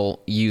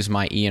still use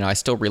my ear. I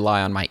still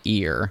rely on my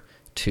ear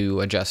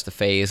to adjust the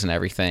phase and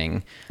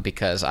everything,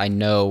 because I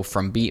know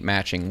from beat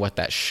matching what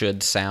that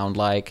should sound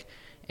like.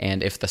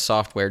 And if the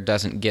software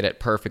doesn't get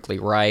it perfectly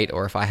right,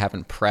 or if I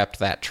haven't prepped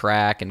that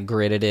track and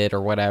gridded it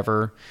or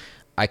whatever,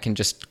 I can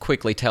just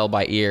quickly tell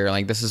by ear,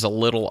 like, this is a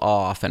little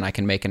off, and I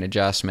can make an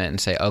adjustment and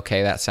say,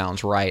 okay, that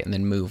sounds right, and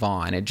then move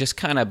on. It just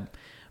kind of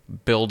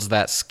builds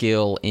that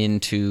skill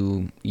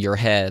into your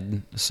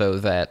head so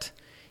that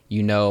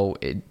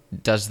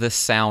does this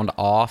sound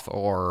off,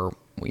 or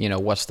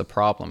what's the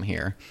problem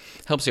here?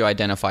 Helps you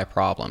identify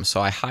problems. So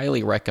I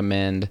highly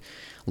recommend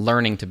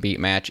learning to beat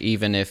match,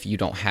 even if you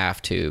don't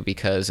have to,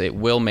 because it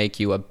will make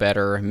you a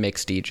better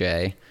mix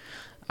DJ,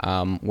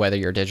 whether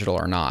you're digital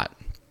or not.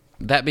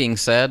 That being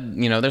said,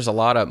 there's a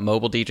lot of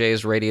mobile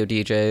DJs, radio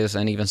DJs,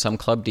 and even some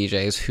club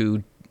DJs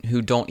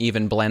who don't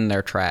even blend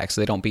their tracks.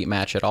 They don't beat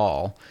match at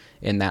all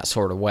in that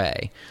sort of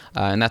way.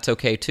 And that's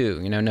okay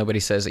too. Nobody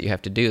says that you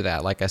have to do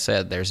that. Like I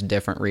said, there's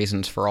different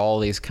reasons for all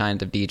these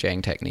kinds of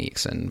DJing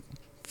techniques and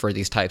for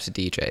these types of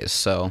DJs.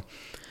 So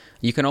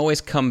You can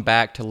always come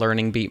back to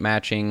learning beat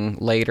matching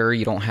later.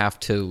 You don't have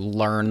to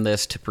learn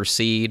this to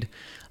proceed,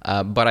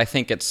 but I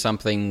think it's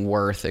something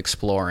worth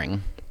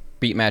exploring.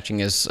 Beat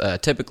matching is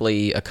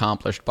typically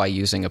accomplished by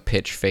using a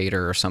pitch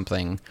fader or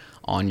something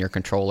on your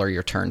controller,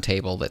 your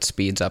turntable, that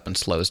speeds up and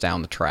slows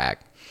down the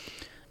track.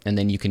 And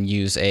then you can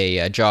use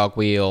a jog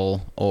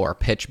wheel or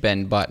pitch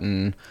bend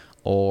button,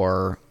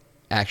 or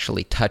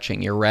actually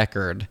touching your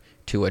record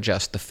to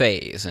adjust the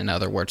phase. In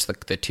other words,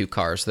 the two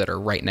cars that are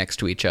right next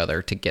to each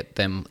other, to get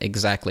them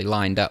exactly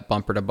lined up,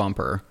 bumper to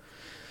bumper.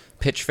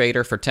 Pitch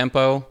fader for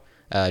tempo,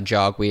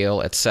 jog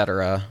wheel,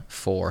 etc.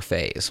 for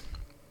phase.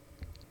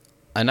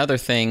 Another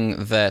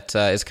thing that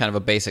is kind of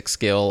a basic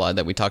skill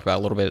that we talked about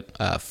a little bit,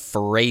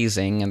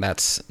 phrasing, and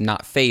that's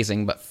not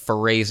phasing, but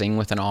phrasing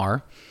with an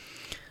R.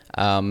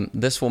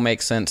 This will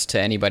make sense to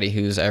anybody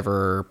who's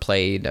ever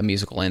played a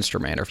musical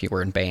instrument, or if you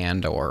were in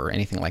band or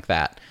anything like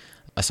that.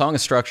 A song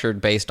is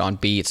structured based on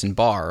beats and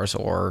bars,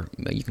 or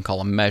you can call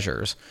them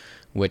measures,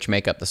 which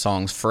make up the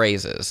song's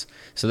phrases.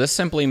 So this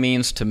simply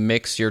means to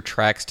mix your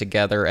tracks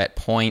together at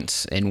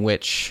points in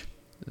which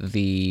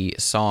the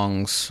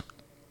songs...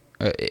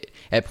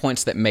 at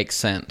points that make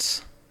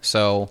sense.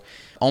 So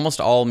almost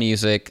all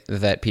music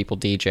that people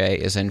DJ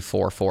is in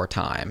 4/4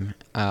 time.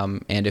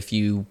 And if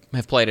you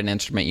have played an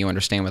instrument, you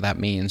understand what that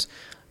means.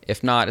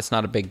 If not, it's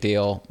not a big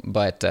deal,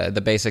 but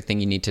the basic thing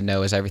you need to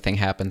know is everything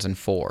happens in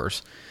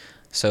 4s.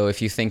 So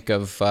if you think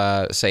of,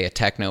 say, a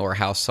techno or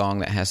house song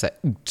that has that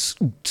oots,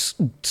 oots,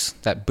 oots,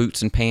 that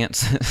boots and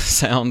pants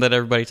sound that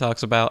everybody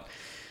talks about,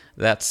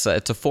 that's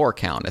it's a 4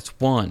 count. It's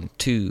 1,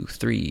 2,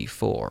 3,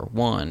 4,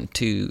 1,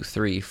 2,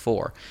 3,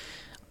 4.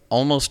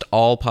 Almost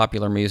all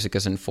popular music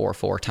is in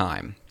 4/4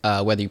 time,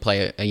 whether you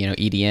play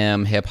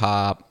EDM, hip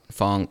hop,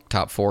 funk,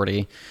 top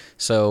 40.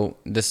 So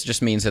this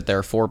just means that there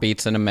are 4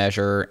 beats in a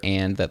measure,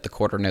 and that the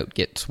quarter note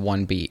gets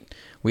 1 beat.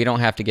 We don't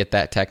have to get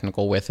that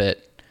technical with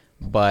it,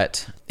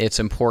 but it's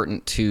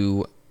important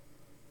to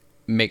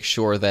make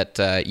sure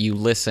that you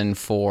listen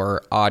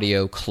for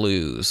audio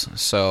clues.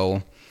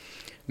 So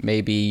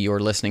maybe you're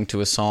listening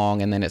to a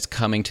song and then it's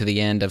coming to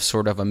the end of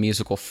sort of a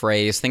musical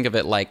phrase. Think of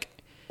it like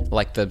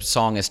the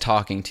song is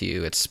talking to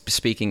you. It's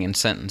speaking in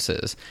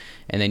sentences.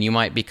 And then you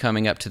might be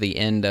coming up to the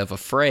end of a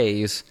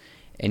phrase,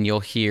 and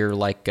you'll hear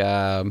like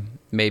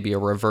maybe a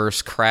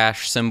reverse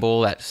crash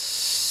cymbal, that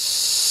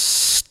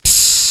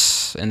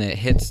and it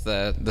hits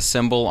the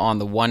cymbal on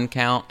the 1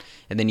 count,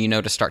 and then you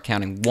know to start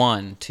counting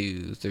 1,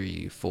 2,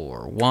 3,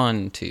 4,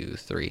 1, 2,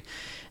 3.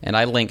 And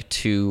I linked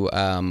to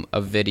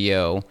a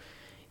video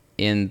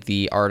in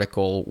the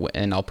article,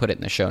 and I'll put it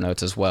in the show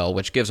notes as well,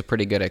 which gives a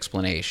pretty good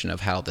explanation of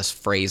how this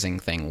phrasing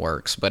thing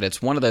works. But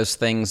it's one of those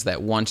things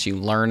that once you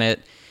learn it,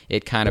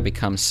 it kind of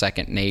becomes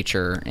second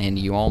nature, and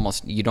you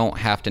don't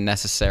have to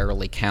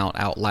necessarily count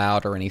out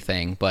loud or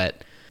anything.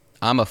 But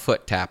I'm a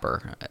foot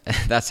tapper.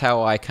 That's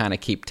how I kind of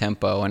keep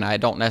tempo, and I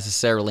don't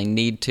necessarily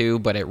need to,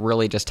 but it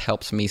really just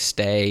helps me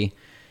stay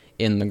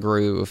in the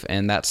groove,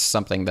 and that's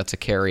something that's a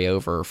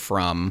carryover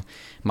from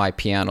my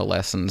piano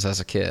lessons as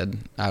a kid.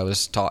 I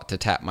was taught to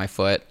tap my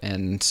foot,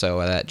 and so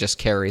that just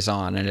carries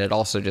on, and it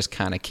also just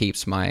kind of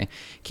keeps me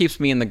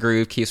in the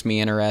groove, keeps me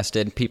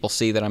interested. People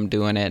see that I'm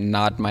doing it and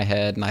nod my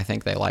head, and I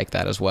think they like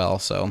that as well.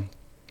 So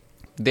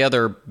the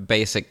other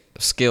basic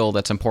skill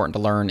that's important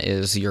to learn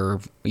is your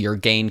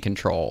gain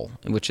control,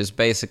 which is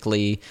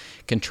basically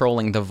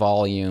controlling the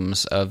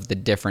volumes of the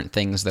different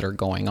things that are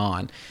going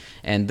on.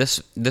 And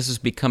this is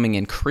becoming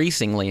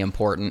increasingly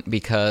important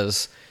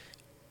because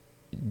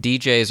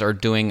DJs are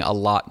doing a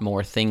lot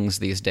more things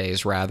these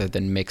days rather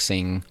than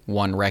mixing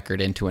one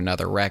record into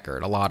another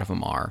record. A lot of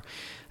them are.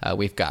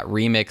 We've got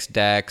remix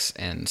decks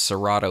and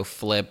Serato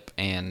flip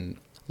and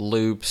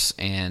loops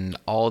and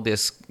all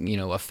this,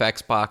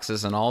 effects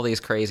boxes and all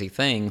these crazy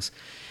things.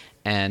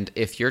 And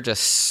if you're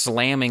just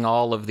slamming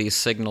all of these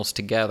signals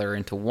together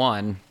into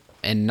one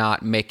and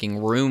not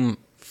making room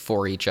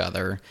for each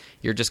other,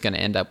 you're just going to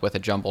end up with a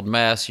jumbled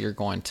mess. You're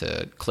going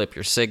to clip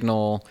your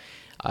signal.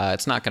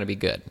 It's not going to be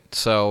good.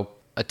 So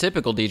a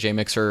typical DJ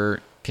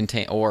mixer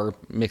or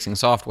mixing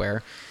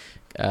software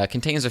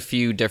contains a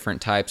few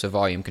different types of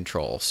volume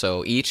control.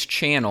 So each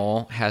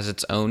channel has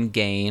its own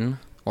gain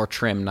or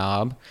trim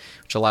knob,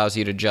 which allows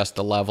you to adjust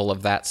the level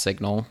of that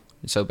signal.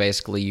 So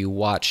basically you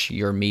watch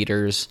your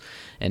meters,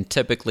 and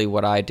typically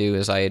what I do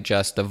is I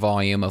adjust the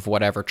volume of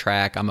whatever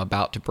track I'm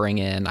about to bring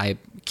in. I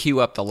cue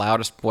up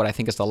what I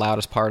think is the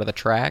loudest part of the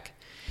track,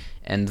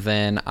 and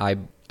then I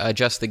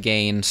adjust the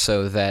gain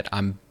so that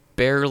I'm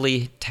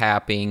barely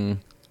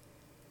tapping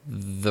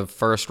the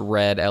first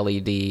red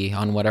LED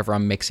on whatever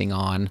I'm mixing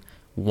on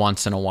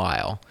once in a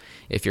while.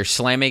 If you're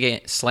slamming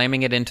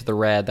it into the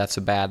red, that's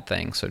a bad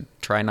thing, so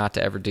try not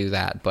to ever do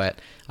that. But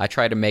I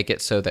try to make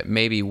it so that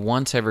maybe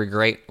once in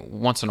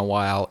a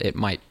while it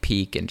might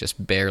peak and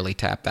just barely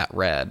tap that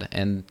red.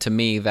 And to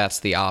me, that's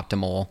the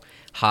optimal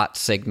hot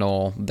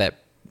signal that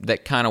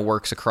kind of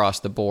works across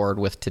the board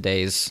with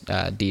today's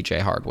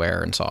DJ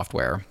hardware and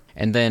software.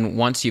 And then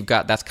once you've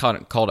got, that's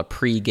called a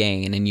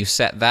pre-gain, and you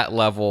set that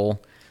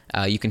level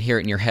You can hear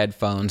it in your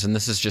headphones, and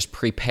this is just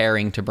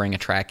preparing to bring a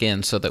track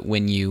in so that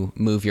when you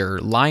move your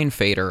line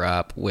fader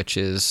up, which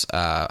is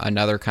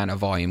another kind of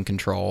volume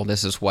control,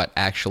 this is what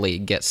actually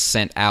gets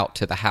sent out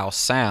to the house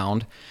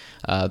sound,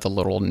 the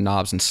little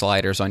knobs and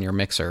sliders on your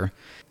mixer.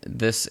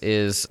 This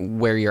is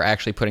where you're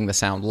actually putting the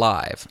sound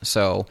live.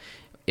 So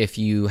if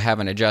you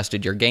haven't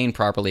adjusted your gain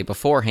properly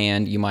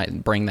beforehand, you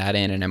might bring that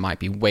in and it might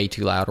be way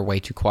too loud or way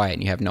too quiet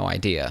and you have no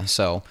idea.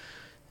 So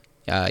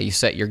you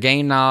set your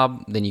gain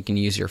knob, then you can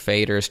use your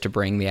faders to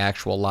bring the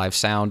actual live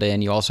sound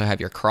in. You also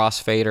have your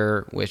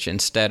crossfader, which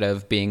instead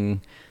of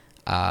being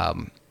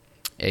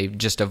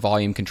just a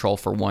volume control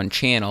for one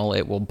channel,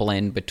 it will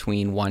blend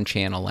between one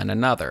channel and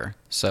another.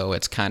 So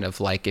it's kind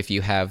of like if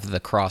you have the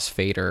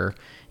crossfader,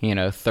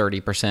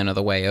 30% of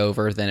the way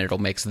over, then it'll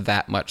mix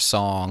that much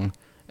of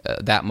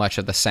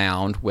the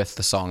sound with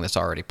the song that's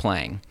already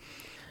playing.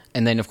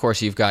 And then, of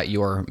course, you've got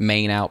your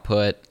main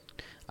output.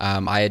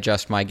 I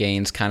adjust my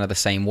gains kind of the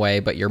same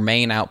way, but your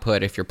main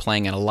output, if you're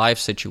playing in a live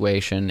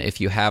situation, if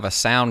you have a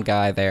sound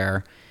guy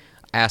there,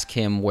 ask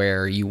him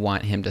where he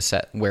wants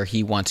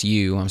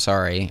you,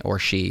 or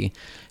she,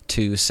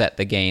 to set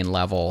the gain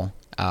level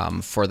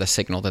for the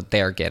signal that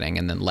they're getting,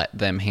 and then let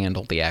them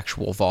handle the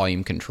actual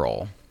volume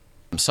control.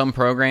 Some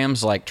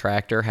programs like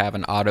Traktor have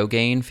an auto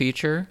gain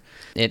feature.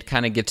 It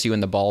kind of gets you in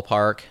the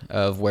ballpark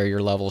of where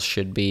your levels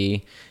should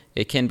be.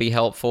 It can be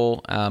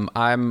helpful.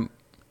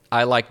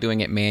 I like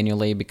doing it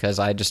manually because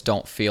I just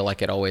don't feel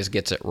like it always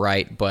gets it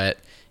right, but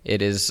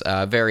it is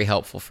very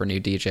helpful for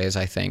new DJs,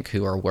 I think,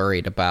 who are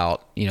worried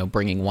about,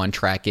 bringing one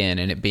track in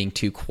and it being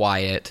too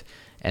quiet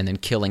and then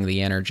killing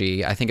the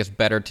energy. I think it's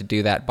better to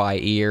do that by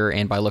ear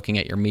and by looking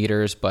at your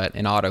meters, but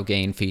an auto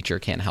gain feature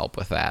can help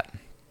with that.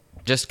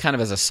 Just kind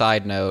of as a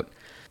side note,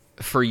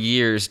 for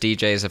years,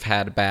 DJs have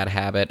had a bad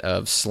habit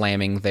of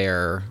slamming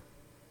their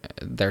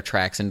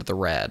tracks into the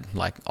red,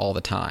 like all the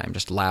time,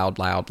 just loud,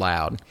 loud,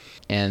 loud.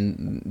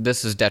 And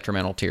this is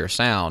detrimental to your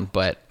sound,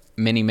 but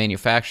many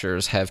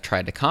manufacturers have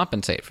tried to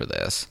compensate for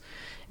this,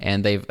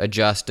 and they've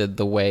adjusted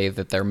the way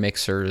that their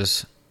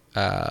mixers,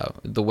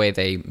 the way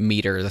they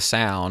meter the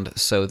sound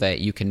so that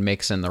you can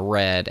mix in the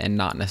red and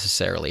not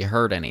necessarily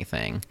hurt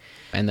anything.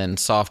 And then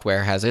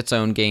software has its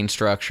own gain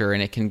structure,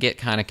 and it can get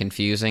kind of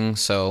confusing,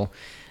 so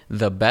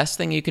the best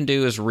thing you can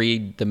do is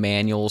read the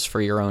manuals for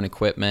your own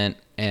equipment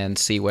and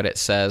see what it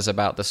says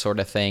about this sort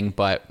of thing.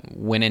 But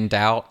when in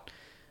doubt,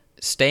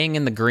 staying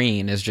in the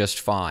green is just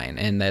fine,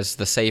 and that's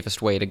the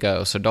safest way to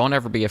go. So don't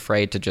ever be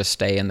afraid to just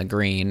stay in the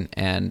green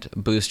and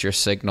boost your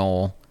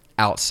signal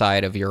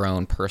outside of your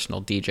own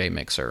personal DJ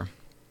mixer.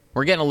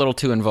 We're getting a little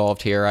too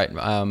involved here. I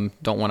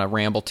don't want to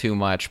ramble too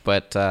much,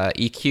 but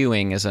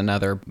EQing is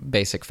another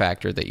basic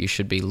factor that you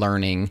should be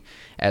learning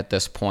at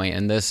this point,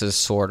 and this is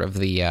sort of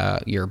the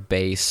your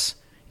bass,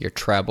 your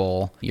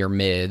treble, your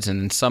mids,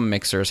 and some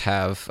mixers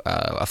have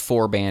a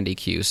 4-band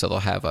EQ, so they'll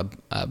have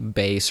a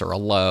bass or a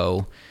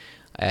low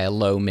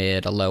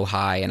mid, a low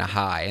high, and a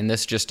high, and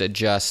this just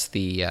adjusts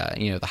the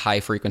the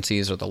high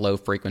frequencies or the low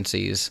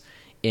frequencies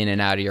in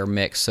and out of your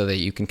mix so that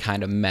you can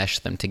kind of mesh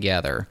them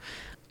together.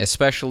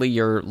 Especially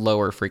your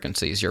lower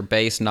frequencies. Your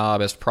bass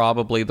knob is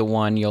probably the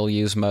one you'll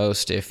use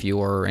most if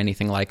you're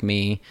anything like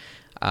me,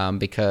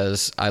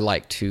 because I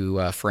like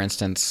to, for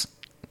instance,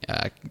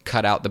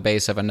 cut out the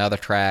bass of another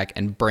track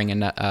and bring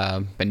in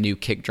a new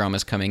kick drum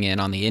is coming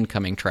in on the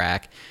incoming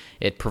track.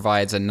 It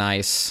provides a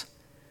nice,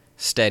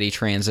 steady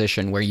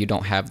transition where you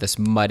don't have this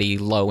muddy,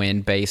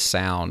 low-end bass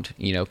sound,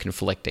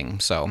 conflicting.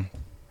 So,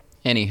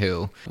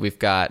 anywho, we've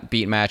got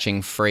beat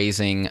matching,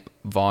 phrasing,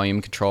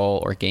 volume control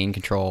or gain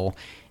control,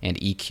 and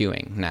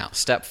EQing. Now,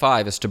 step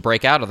 5 is to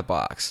break out of the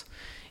box.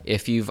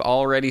 If you've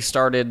already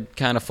started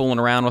kind of fooling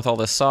around with all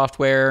this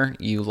software,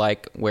 you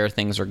like where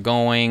things are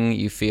going,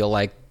 you feel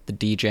like the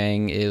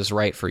DJing is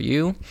right for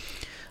you,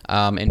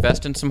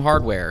 invest in some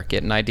hardware.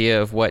 Get an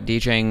idea of what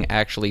DJing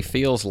actually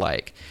feels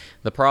like.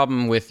 The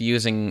problem with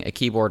using a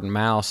keyboard and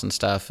mouse and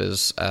stuff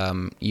is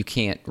you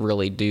can't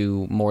really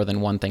do more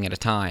than one thing at a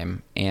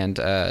time. And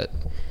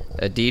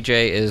a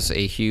DJ is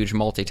a huge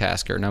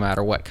multitasker, no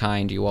matter what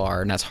kind you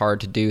are, and that's hard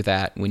to do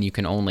that when you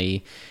can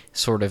only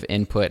sort of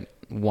input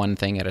one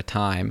thing at a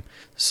time.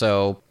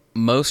 So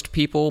most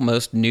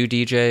new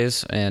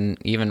DJs, and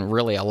even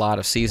really a lot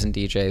of seasoned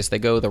DJs, they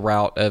go the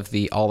route of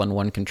the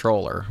all-in-one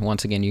controller.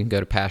 Once again, you can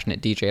go to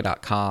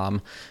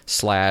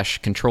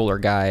passionateddj.com/controller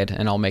guide,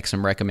 and I'll make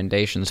some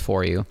recommendations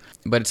for you.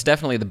 But it's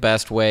definitely the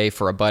best way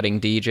for a budding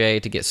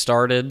DJ to get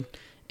started,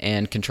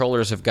 and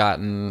controllers have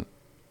gotten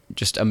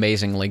just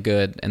amazingly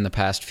good in the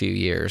past few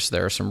years.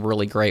 There are some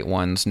really great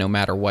ones, no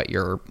matter what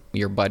your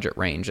budget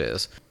range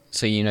is.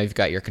 So, you've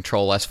got your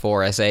Control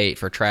S4, S8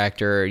 for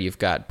Traktor. You've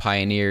got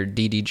Pioneer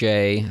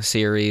DDJ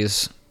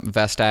series.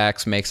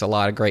 Vestax makes a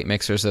lot of great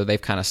mixers, though they've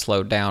kind of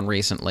slowed down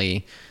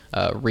recently.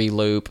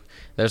 Reloop.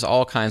 There's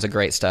all kinds of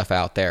great stuff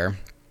out there.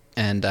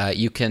 And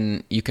you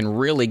can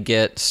really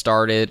get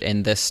started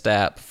in this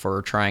step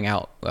for trying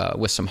out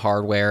with some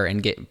hardware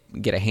and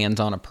get a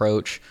hands-on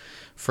approach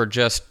for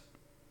just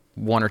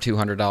 $100 or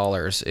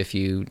 $200 if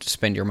you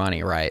spend your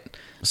money right.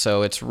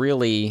 So it's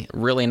really,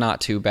 really not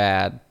too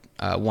bad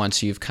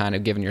once you've kind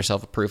of given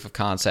yourself a proof of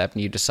concept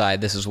and you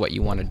decide this is what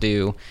you want to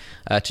do,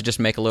 to just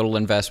make a little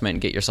investment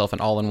and get yourself an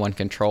all-in-one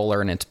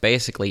controller, and it's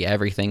basically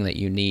everything that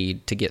you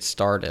need to get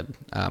started,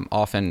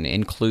 often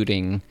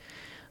including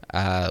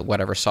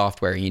whatever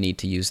software you need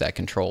to use that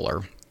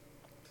controller.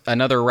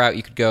 Another route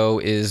you could go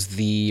is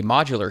the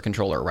modular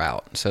controller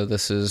route. So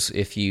this is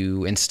if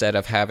you, instead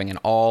of having an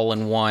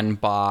all-in-one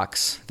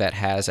box that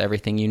has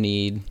everything you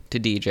need to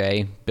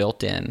DJ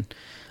built in,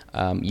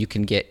 you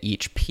can get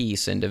each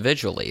piece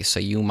individually. So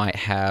you might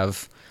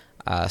have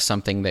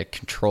something that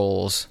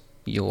controls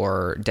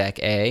your deck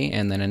A,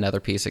 and then another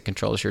piece that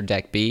controls your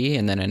deck B,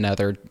 and then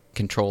another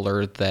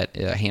controller that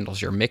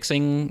handles your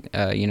mixing,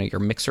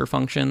 your mixer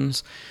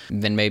functions.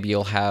 Then maybe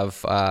you'll have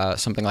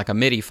something like a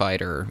MIDI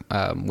fighter,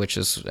 which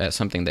is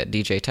something that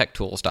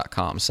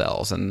DJTechTools.com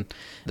sells, and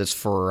that's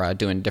for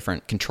doing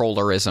different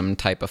controllerism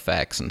type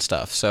effects and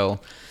stuff.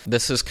 So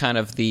this is kind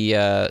of the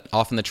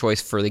often the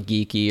choice for the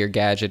geeky or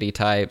gadgety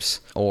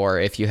types, or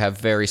if you have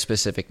very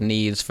specific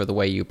needs for the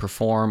way you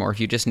perform, or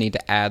if you just need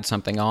to add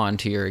something on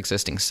to your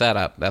existing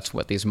setup. That's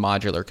what these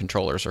modular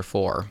controllers are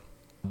for.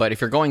 But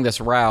if you're going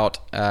this route,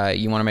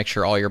 you want to make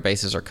sure all your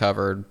bases are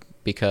covered,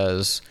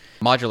 because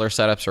modular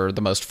setups are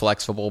the most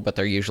flexible, but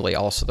they're usually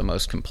also the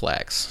most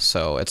complex.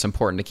 So it's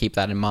important to keep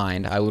that in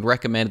mind. I would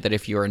recommend that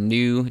if you're a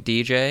new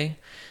DJ,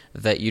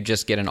 that you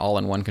just get an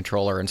all-in-one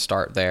controller and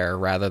start there,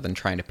 rather than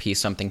trying to piece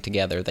something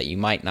together that you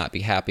might not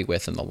be happy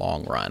with in the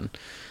long run.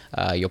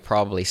 You'll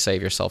probably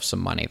save yourself some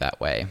money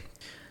that way.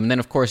 And then,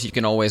 of course, you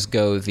can always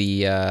go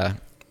the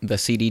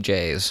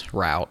CDJs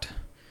route.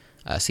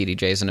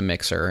 CDJs and a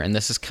mixer, and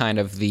this is kind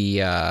of the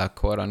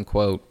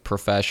quote-unquote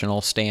professional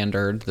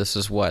standard. This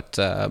is what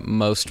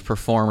most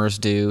performers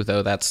do,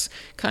 though that's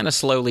kind of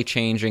slowly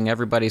changing.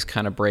 Everybody's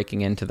kind of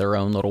breaking into their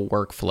own little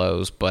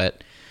workflows,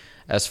 but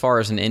as far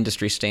as an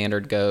industry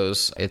standard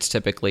goes, it's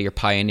typically your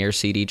Pioneer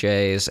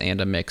CDJs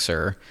and a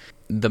mixer.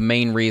 The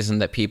main reason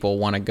that people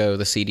want to go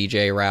the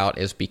CDJ route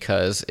is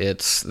because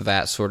it's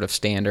that sort of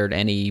standard.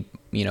 Any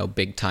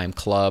big time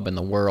club in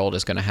the world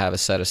is going to have a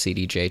set of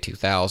CDJ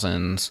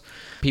 2000s.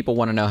 People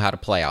want to know how to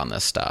play on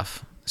this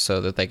stuff so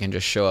that they can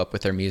just show up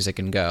with their music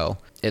and go.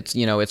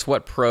 It's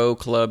what pro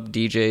club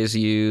DJs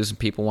use.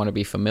 People want to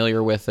be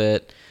familiar with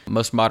it.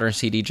 Most modern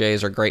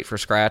CDJs are great for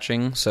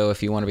scratching, so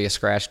if you want to be a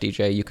scratch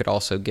DJ, you could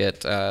also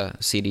get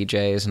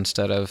CDJs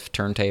instead of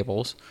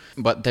turntables.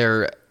 But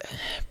they're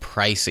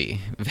pricey,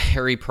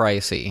 very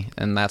pricey,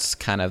 and that's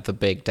kind of the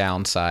big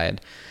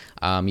downside.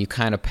 You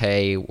kind of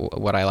pay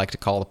what I like to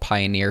call the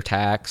pioneer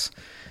tax.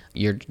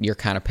 You're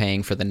kind of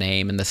paying for the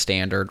name and the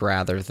standard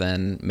rather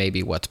than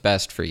maybe what's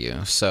best for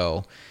you.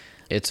 So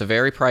it's a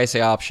very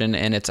pricey option,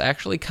 and it's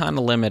actually kind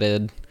of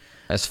limited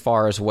as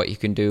far as what you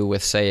can do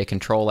with, say, a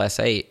Control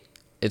S8.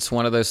 It's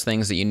one of those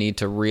things that you need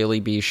to really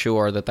be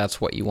sure that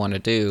that's what you want to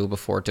do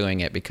before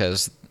doing it,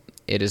 because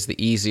it is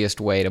the easiest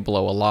way to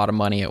blow a lot of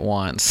money at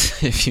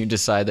once if you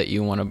decide that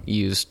you want to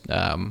use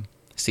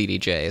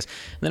CDJs.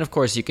 And then, of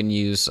course, you can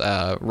use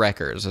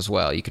records as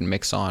well. You can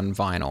mix on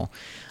vinyl.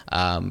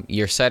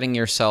 You're setting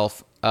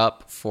yourself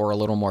up for a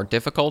little more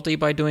difficulty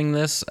by doing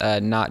this,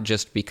 not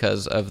just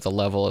because of the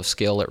level of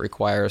skill it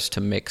requires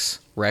to mix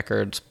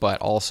records, but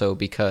also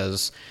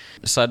because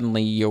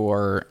suddenly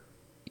you're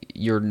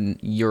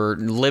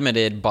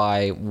limited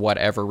by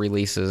whatever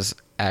releases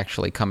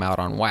actually come out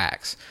on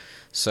wax.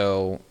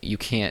 So you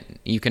can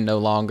no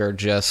longer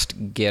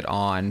just get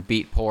on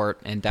Beatport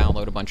and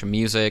download a bunch of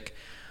music,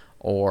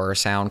 or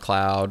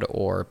SoundCloud,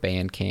 or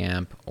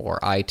Bandcamp, or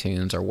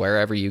iTunes, or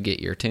wherever you get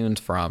your tunes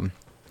from.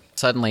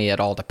 Suddenly it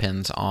all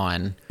depends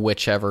on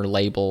whichever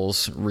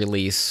labels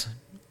release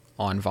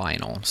on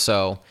vinyl.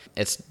 So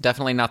it's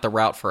definitely not the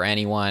route for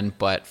anyone,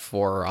 but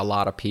for a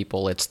lot of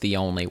people it's the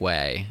only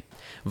way.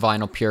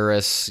 Vinyl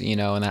purists,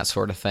 and that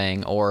sort of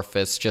thing, or if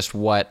it's just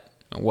what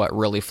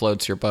really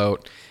floats your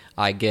boat.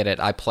 I get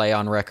it. I play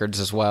on records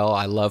as well.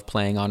 I love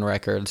playing on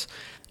records.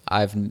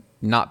 I've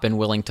not been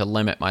willing to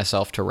limit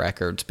myself to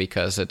records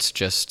because it's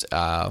just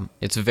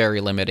it's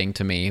very limiting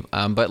to me.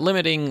 But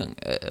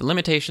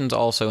limitations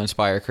also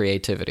inspire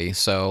creativity,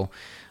 so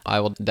I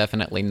will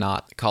definitely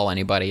not call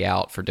anybody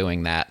out for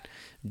doing that.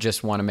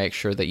 Just want to make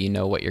sure that you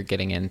know what you're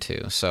getting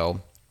into.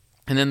 So,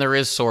 and then there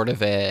is sort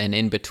of an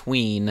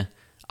in-between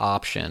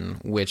option,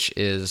 which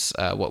is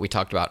what we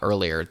talked about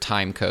earlier,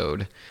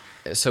 timecode.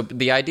 So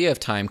the idea of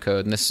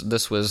timecode, and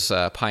this was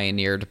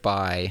pioneered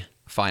by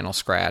Final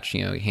Scratch,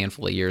 a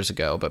handful of years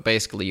ago, but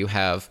basically you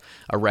have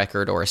a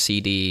record or a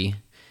CD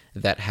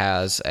that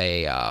has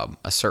a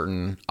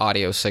certain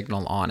audio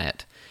signal on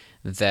it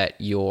that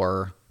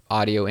your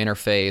audio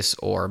interface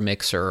or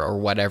mixer or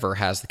whatever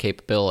has the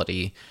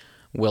capability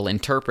will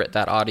interpret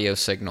that audio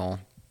signal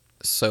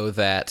so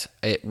that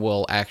it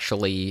will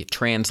actually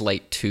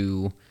translate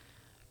to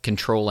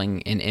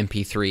controlling an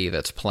MP3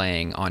 that's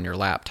playing on your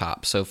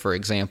laptop. So for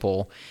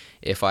example,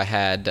 if I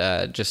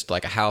had just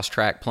like a house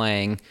track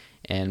playing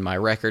and my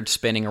record's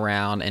spinning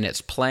around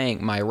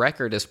and my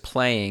record is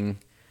playing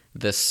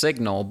this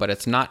signal, but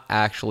it's not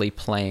actually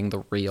playing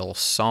the real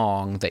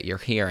song that you're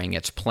hearing.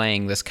 It's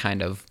playing this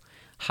kind of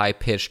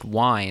high-pitched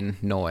whine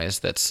noise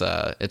that's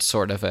it's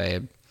sort of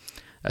a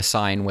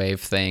sine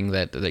wave thing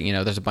that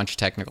there's a bunch of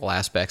technical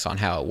aspects on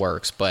how it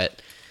works,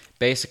 but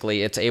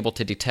basically it's able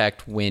to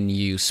detect when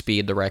you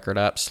speed the record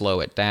up,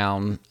 slow it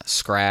down,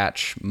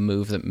 scratch,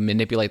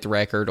 manipulate the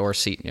record or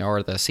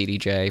the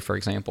CDJ, for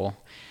example,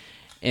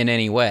 in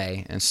any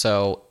way. And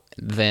so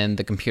then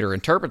the computer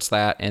interprets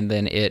that, and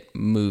then it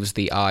moves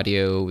the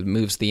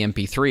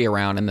MP3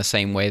 around in the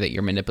same way that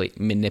you're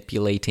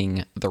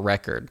manipulating the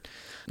record.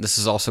 This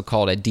is also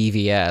called a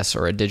DVS,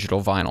 or a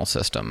digital vinyl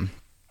system.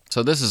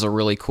 So this is a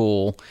really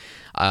cool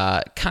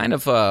kind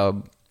of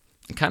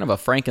a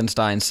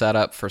Frankenstein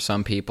setup for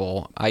some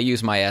people. I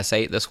use my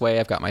S8 this way.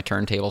 I've got my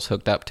turntables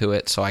hooked up to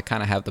it, so I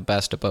kind of have the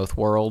best of both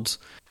worlds.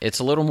 It's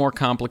a little more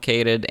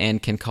complicated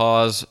and can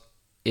cause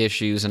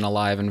issues in a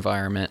live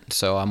environment,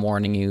 so I'm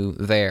warning you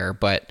there.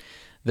 But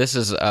this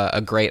is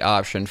a great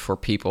option for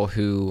people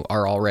who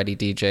are already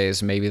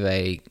DJs. Maybe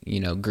they,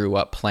 grew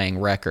up playing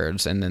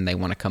records and then they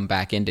want to come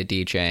back into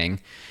DJing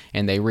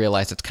and they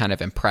realize it's kind of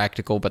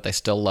impractical, but they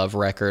still love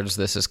records.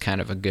 This is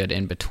kind of a good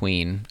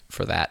in-between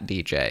for that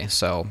DJ.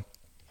 So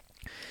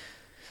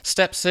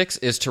step 6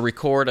 is to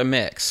record a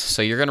mix.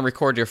 So you're going to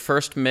record your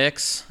first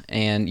mix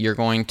and you're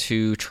going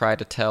to try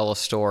to tell a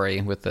story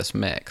with this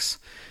mix.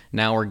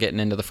 Now we're getting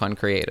into the fun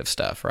creative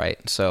stuff,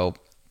 right? So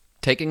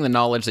taking the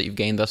knowledge that you've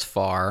gained thus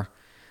far,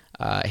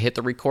 hit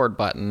the record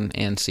button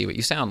and see what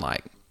you sound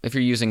like. If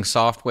you're using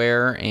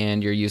software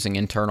and you're using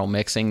internal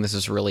mixing, this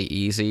is really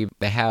easy.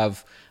 They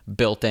have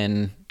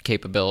built-in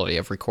capability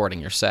of recording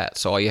your set,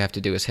 so all you have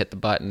to do is hit the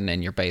button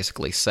and you're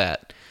basically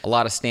set. A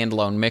lot of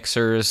standalone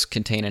mixers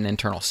contain an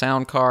internal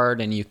sound card,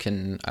 and you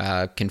can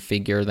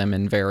configure them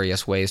in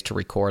various ways to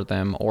record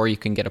them, or you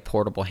can get a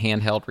portable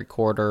handheld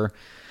recorder.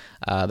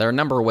 There are a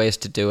number of ways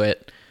to do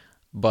it,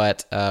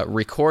 but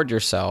record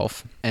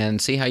yourself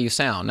and see how you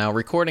sound. Now,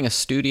 recording a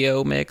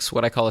studio mix,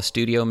 what I call a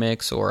studio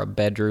mix or a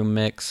bedroom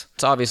mix,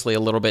 it's obviously a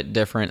little bit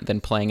different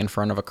than playing in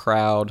front of a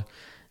crowd.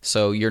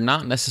 So you're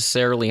not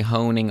necessarily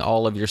honing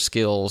all of your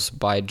skills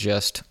by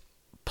just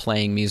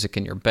playing music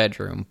in your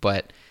bedroom,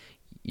 but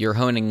you're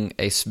honing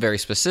a very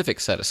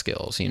specific set of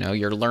skills.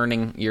 You're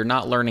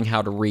not learning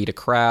how to read a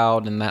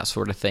crowd and that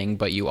sort of thing,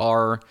 but you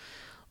are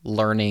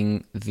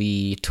learning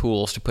the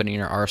tools to put in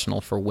your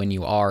arsenal for when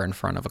you are in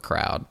front of a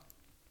crowd.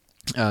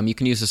 You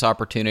can use this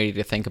opportunity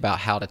to think about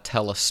how to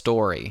tell a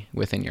story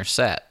within your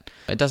set.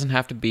 It doesn't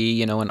have to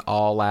be, an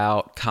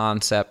all-out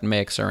concept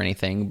mix or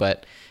anything,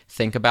 but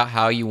think about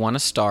how you want to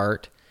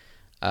start,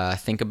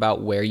 think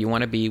about where you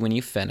want to be when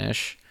you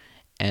finish,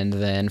 and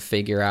then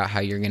figure out how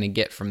you're going to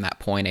get from that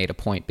point A to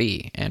point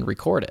B and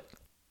record it.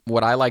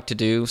 What I like to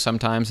do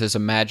sometimes is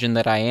imagine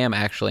that I am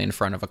actually in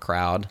front of a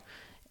crowd,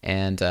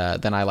 and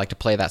then I like to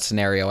play that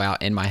scenario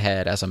out in my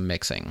head as I'm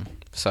mixing.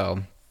 So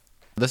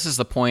this is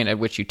the point at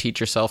which you teach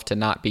yourself to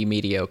not be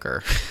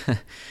mediocre.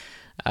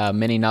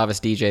 Many novice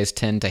DJs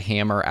tend to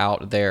hammer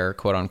out their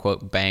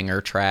quote-unquote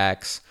banger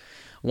tracks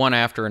one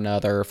after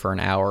another for an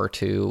hour or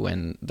two,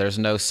 and there's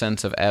no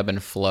sense of ebb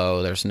and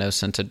flow, there's no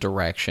sense of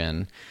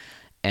direction,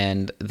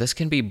 and this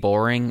can be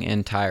boring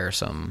and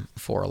tiresome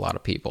for a lot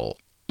of people.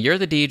 You're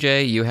the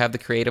DJ, you have the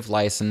creative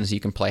license, you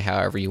can play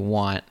however you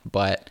want,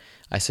 but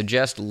I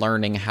suggest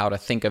learning how to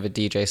think of a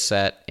DJ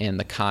set in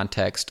the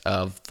context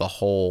of the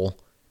whole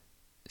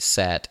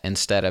set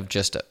instead of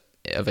just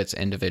of its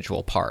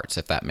individual parts,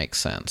 if that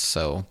makes sense.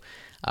 So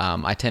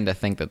I tend to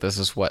think that this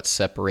is what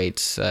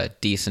separates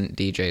decent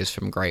DJs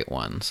from great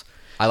ones.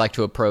 I like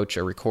to approach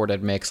a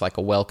recorded mix like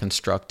a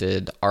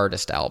well-constructed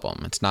artist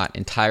album. It's not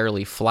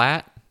entirely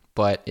flat,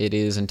 but it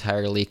is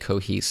entirely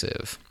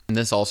cohesive. And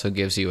this also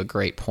gives you a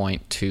great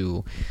point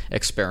to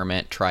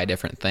experiment, try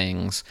different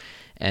things,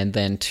 and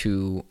then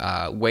to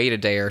wait a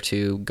day or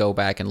two, go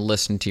back and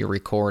listen to your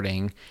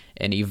recording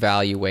and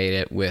evaluate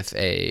it with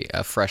a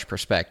fresh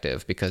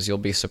perspective, because you'll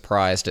be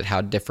surprised at how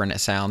different it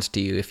sounds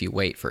to you if you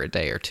wait for a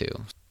day or two.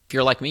 If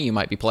you're like me, you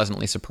might be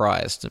pleasantly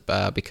surprised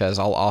because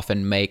I'll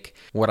often make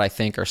what I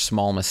think are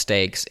small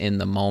mistakes in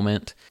the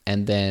moment,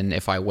 and then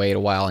if I wait a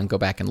while and go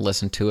back and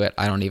listen to it,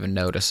 I don't even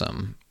notice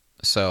them.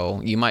 So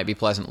you might be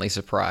pleasantly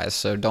surprised.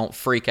 So don't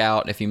freak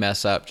out if you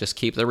mess up. Just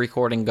keep the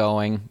recording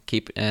going,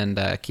 keep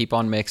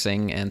on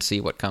mixing and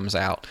see what comes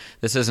out.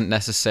 This isn't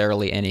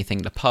necessarily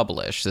anything to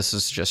publish. This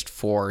is just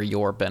for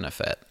your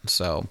benefit.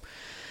 So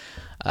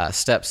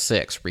step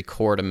 6,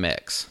 record a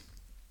mix.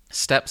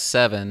 Step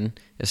 7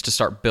 is to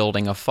start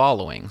building a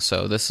following.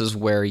 So this is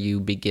where you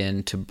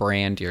begin to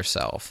brand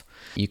yourself.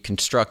 You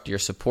construct your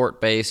support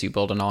base, you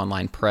build an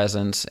online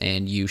presence,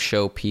 and you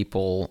show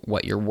people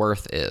what your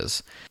worth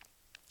is.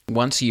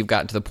 Once you've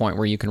gotten to the point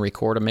where you can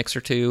record a mix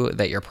or two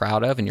that you're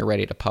proud of and you're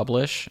ready to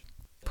publish,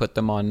 put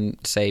them on,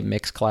 say,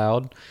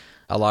 Mixcloud.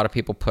 A lot of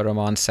people put them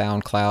on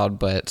SoundCloud,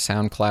 but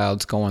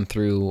SoundCloud's going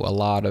through a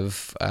lot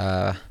of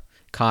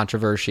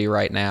controversy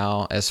right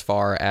now as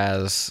far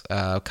as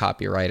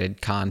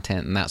copyrighted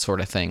content and that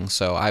sort of thing.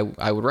 So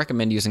I would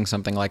recommend using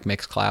something like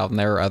Mixcloud, and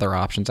there are other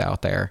options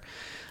out there.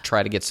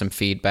 Try to get some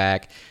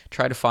feedback.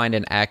 Try to find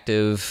an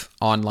active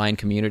online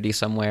community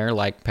somewhere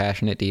like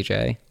Passionate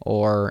DJ,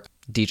 or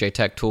DJ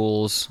Tech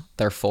Tools,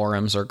 their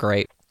forums are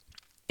great.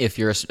 If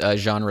you're a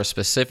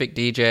genre-specific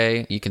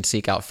DJ, you can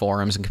seek out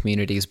forums and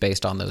communities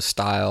based on those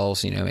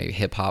styles, maybe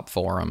hip-hop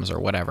forums or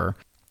whatever.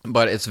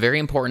 But it's very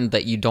important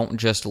that you don't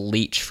just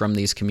leech from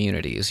these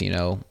communities,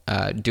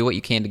 do what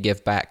you can to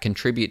give back,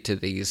 contribute to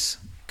these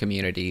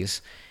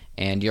communities,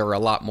 and you're a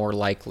lot more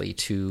likely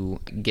to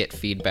get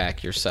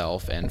feedback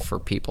yourself and for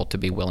people to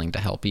be willing to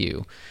help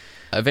you.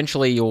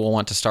 Eventually, you'll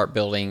want to start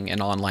building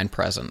an online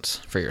presence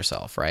for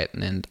yourself, right?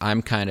 And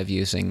I'm kind of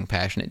using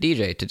Passionate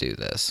DJ to do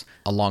this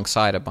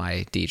alongside of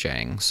my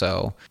DJing.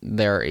 So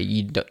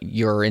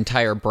your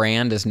entire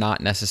brand is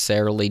not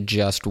necessarily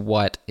just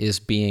what is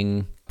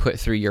being put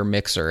through your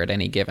mixer at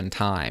any given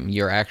time.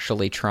 You're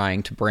actually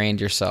trying to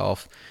brand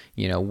yourself.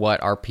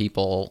 What are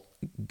people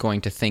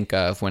going to think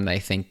of when they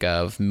think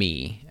of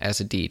me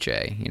as a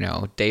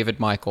DJ? David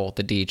Michael,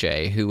 the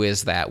DJ. Who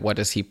is that? What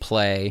does he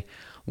play?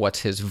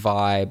 What's his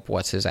vibe?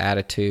 What's his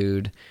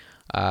attitude?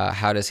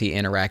 How does he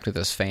interact with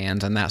his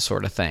fans and that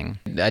sort of thing?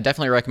 I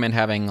definitely recommend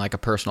having like a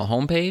personal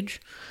homepage,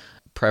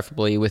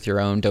 preferably with your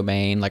own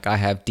domain. Like I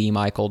have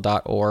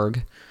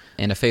dmichael.org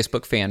and a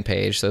Facebook fan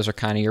page. Those are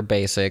kind of your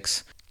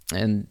basics.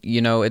 And,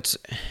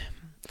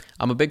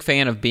 I'm a big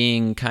fan of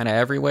being kind of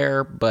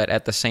everywhere, but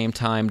at the same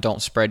time,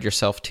 don't spread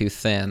yourself too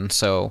thin.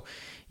 So,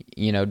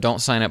 don't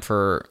sign up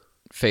for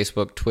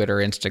Facebook, Twitter,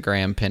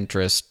 Instagram,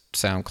 Pinterest,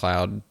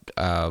 SoundCloud,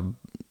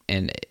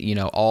 and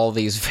all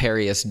these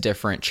various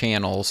different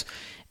channels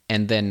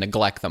and then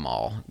neglect them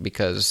all,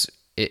 because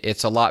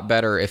it's a lot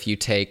better if you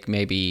take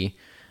maybe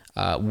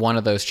one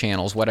of those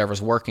channels,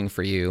 whatever's working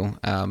for you.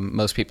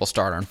 Most people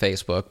start on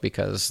Facebook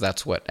because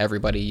that's what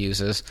everybody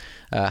uses.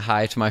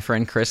 Hi to my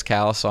friend Chris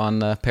Callis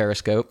on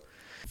Periscope.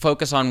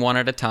 Focus on one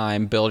at a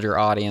time, build your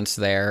audience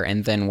there,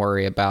 and then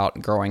worry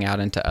about growing out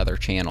into other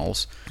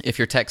channels. If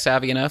you're tech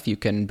savvy enough, you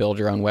can build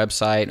your own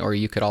website, or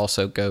you could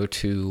also go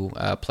to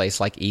a place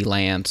like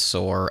Elance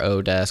or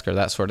Odesk or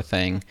that sort of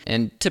thing.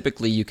 And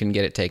typically you can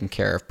get it taken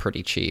care of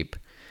pretty cheap.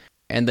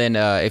 And then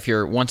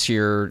once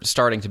you're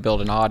starting to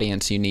build an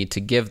audience, you need to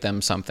give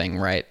them something,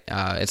 right?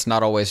 It's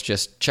not always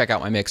just check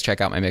out my mix, check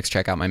out my mix,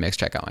 check out my mix,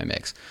 check out my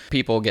mix.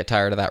 People get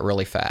tired of that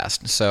really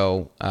fast.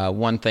 So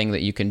one thing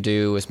that you can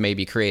do is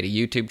maybe create a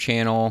YouTube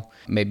channel.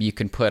 Maybe you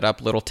can put up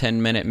little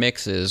 10-minute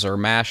mixes or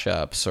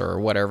mashups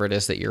or whatever it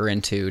is that you're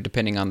into,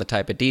 depending on the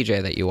type of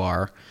DJ that you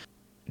are.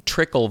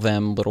 Trickle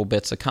them little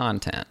bits of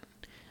content,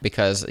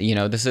 because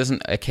this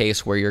isn't a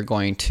case where you're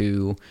going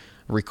to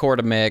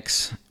record a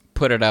mix,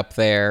 put it up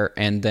there,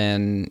 and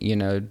then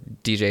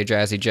DJ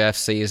Jazzy Jeff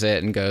sees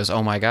it and goes,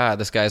 oh my god,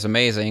 this guy's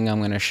amazing, I'm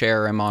going to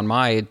share him on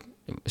my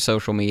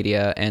social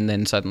media, and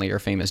then suddenly you're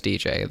a famous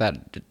DJ.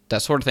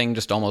 That sort of thing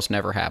just almost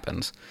never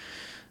happens.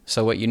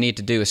 So what you need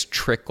to do is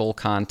trickle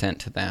content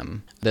to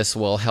them. This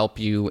will help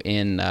you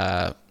in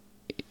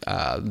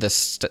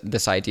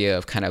this idea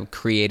of kind of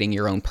creating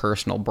your own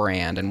personal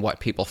brand and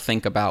what people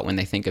think about when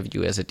they think of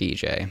you as a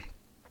DJ.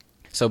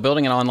 So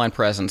building an online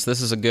presence,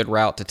 this is a good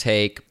route to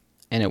take,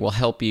 and it will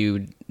help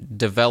you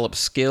develop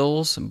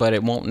skills, but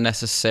it won't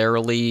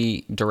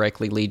necessarily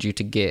directly lead you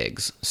to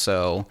gigs.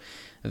 So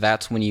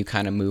that's when you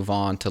kind of move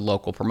on to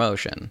local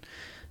promotion.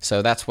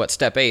 So that's what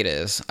step 8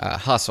 is,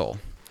 hustle.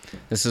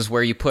 This is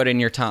where you put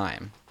in your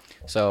time.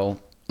 So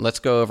let's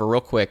go over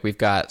real quick. We've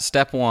got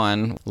step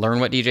 1, learn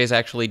what DJs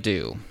actually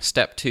do.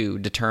 Step 2,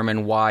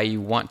 determine why you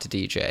want to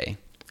DJ.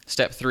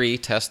 Step 3,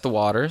 test the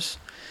waters.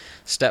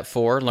 Step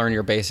 4, learn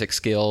your basic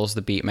skills,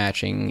 the beat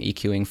matching,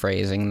 EQing,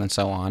 phrasing, and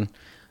so on.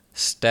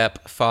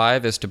 Step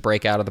 5 is to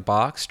break out of the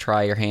box,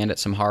 try your hand at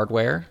some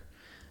hardware.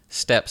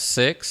 Step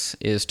 6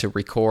 is to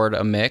record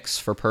a mix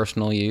for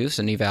personal use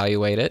and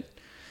evaluate it.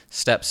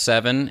 Step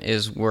 7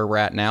 is where we're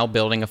at now,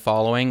 building a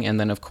following. And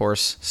then, of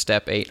course,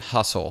 step 8,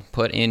 hustle.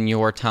 Put in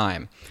your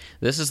time.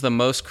 This is the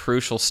most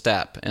crucial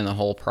step in the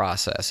whole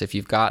process. If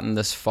you've gotten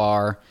this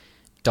far,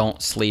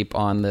 don't sleep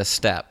on this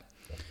step.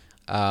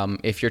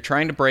 If you're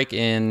trying to break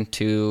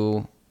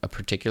into a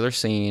particular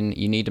scene,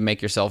 you need to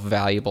make yourself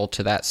valuable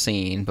to that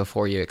scene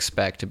before you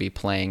expect to be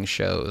playing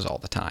shows all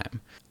the time.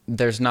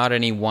 There's not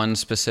any one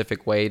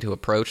specific way to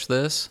approach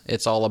this.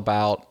 It's all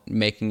about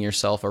making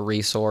yourself a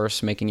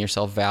resource, making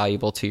yourself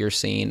valuable to your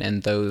scene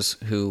and those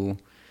who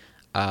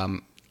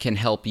can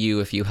help you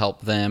if you help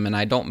them. And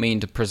I don't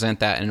mean to present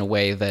that in a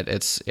way that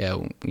it's,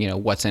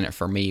 what's in it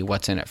for me,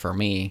 what's in it for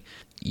me.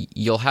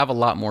 You'll have a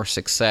lot more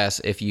success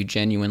if you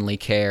genuinely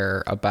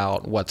care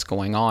about what's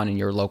going on in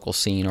your local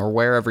scene or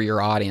wherever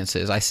your audience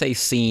is. I say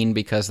scene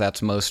because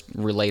that's most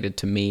related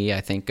to me.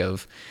 I think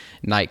of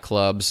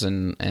nightclubs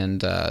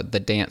and the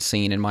dance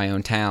scene in my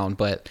own town,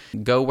 but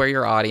go where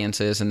your audience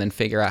is and then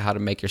figure out how to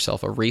make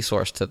yourself a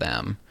resource to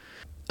them.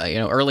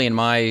 Early in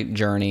my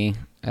journey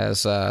as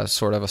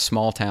sort of a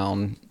small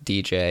town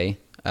DJ,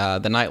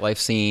 the nightlife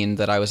scene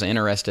that I was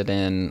interested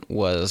in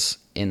was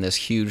in this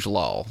huge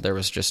lull. There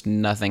was just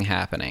nothing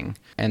happening.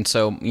 And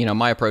so,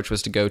 my approach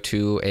was to go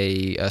to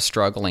a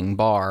struggling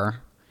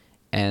bar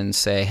and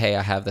say, hey,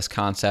 I have this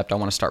concept. I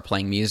want to start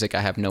playing music.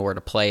 I have nowhere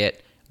to play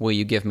it. will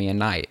you give me a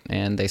night?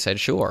 And they said,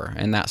 sure.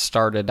 And that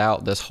started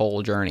out this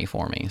whole journey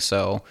for me.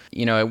 So,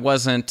 it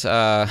wasn't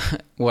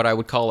what I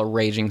would call a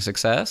raging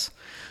success,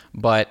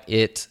 but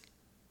it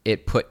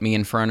put me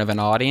in front of an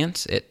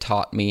audience. It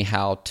taught me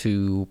how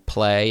to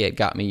play. It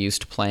got me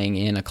used to playing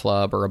in a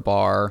club or a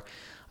bar,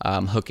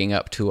 hooking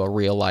up to a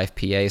real-life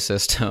PA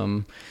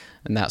system,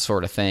 and that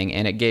sort of thing.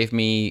 And it gave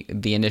me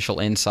the initial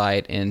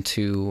insight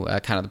into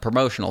kind of the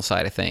promotional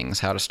side of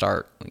things, how to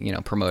start,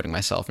 promoting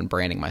myself and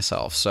branding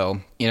myself. So,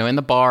 in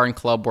the bar and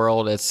club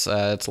world, it's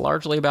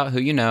largely about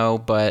who you know,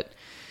 but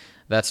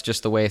that's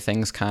just the way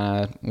things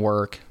kind of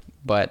work.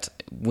 But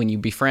when you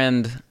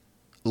befriend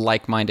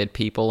like-minded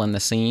people in the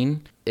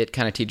scene, it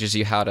kind of teaches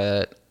you how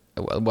to,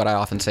 what I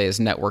often say is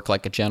network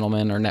like a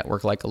gentleman or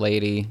network like a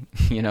lady.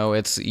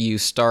 It's you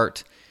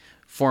start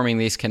forming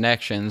these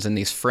connections and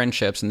these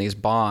friendships and these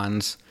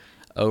bonds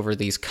over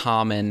these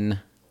common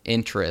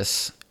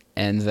interests.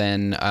 And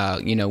then,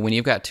 when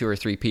you've got 2 or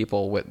 3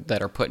 people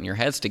that are putting your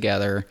heads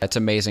together, it's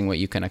amazing what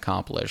you can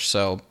accomplish.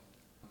 So,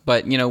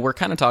 but, we're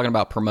kind of talking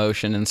about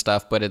promotion and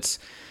stuff, but it's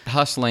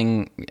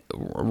hustling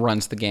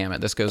runs the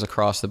gamut. This goes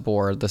across the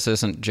board. This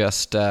isn't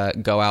just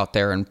go out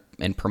there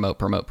and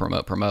promote.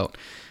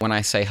 When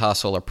I say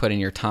hustle or put in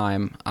your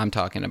time, I'm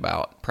talking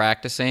about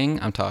practicing.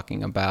 I'm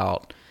talking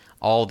about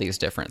all these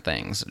different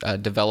things,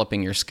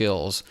 developing your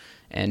skills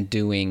and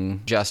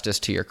doing justice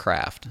to your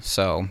craft.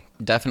 So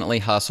definitely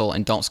hustle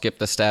and don't skip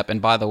the step.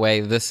 And by the way,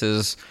 this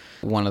is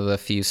one of the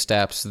few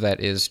steps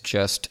that is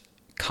just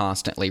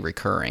constantly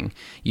recurring.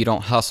 You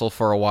don't hustle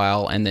for a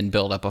while and then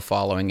build up a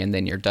following and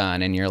then you're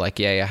done and you're like,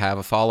 yeah, I have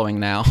a following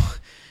now.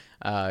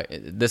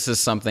 This is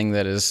something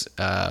that is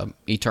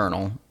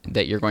eternal,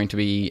 that you're going to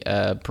be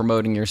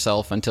promoting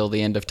yourself until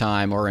the end of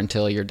time or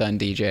until you're done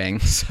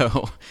DJing.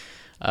 So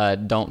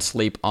don't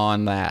sleep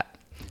on that.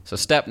 So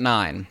step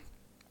 9.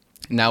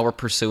 Now we're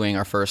pursuing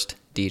our first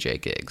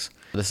DJ gigs.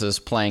 This is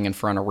playing in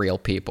front of real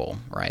people,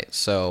 right?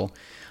 So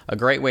a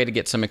great way to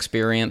get some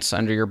experience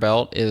under your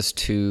belt is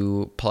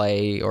to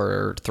play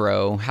or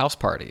throw house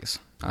parties,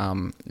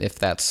 if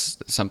that's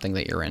something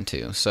that you're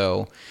into.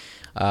 So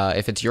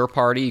if it's your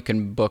party, you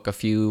can book a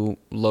few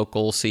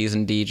local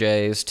seasoned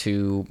DJs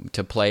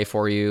to play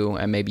for you,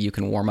 and maybe you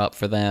can warm up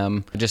for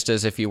them, just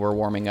as if you were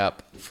warming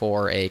up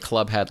for a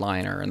club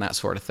headliner and that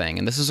sort of thing.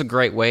 And this is a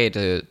great way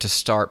to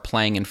start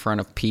playing in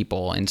front of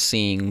people and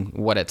seeing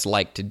what it's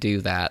like to do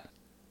that.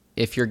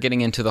 If you're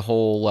getting into the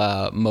whole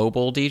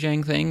mobile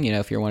DJing thing,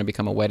 if you want to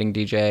become a wedding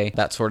DJ,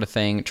 that sort of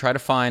thing, try to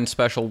find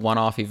special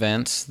one-off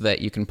events that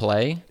you can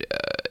play.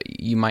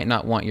 You might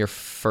not want your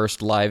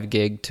first live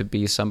gig to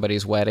be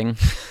somebody's wedding.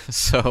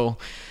 So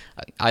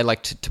I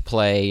like to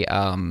play,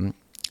 I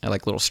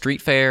like little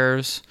street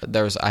fairs.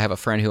 I have a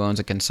friend who owns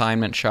a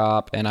consignment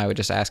shop, and I would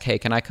just ask, hey,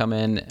 can I come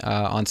in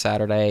on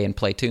Saturday and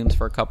play tunes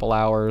for a couple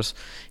hours?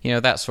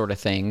 That sort of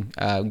thing.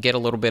 Get a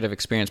little bit of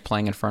experience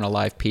playing in front of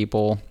live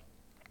people.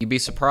 You'd be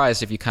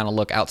surprised if you kind of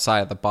look outside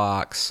of the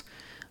box,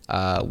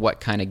 what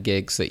kind of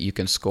gigs that you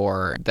can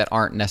score that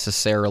aren't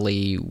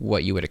necessarily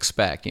what you would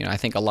expect. I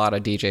think a lot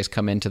of DJs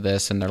come into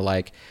this and they're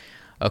like,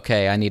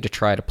 okay, I need to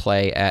try to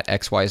play at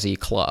XYZ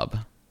club.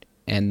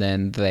 And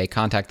then they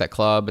contact that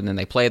club and then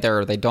they play there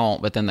or they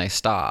don't, but then they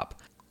stop.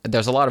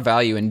 There's a lot of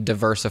value in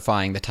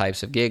diversifying the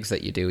types of gigs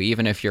that you do,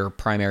 even if your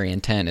primary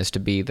intent is to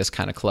be this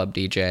kind of club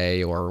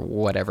DJ or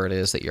whatever it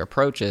is that your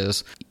approach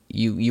is.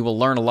 You will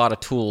learn a lot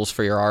of tools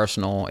for your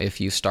arsenal if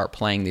you start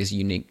playing these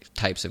unique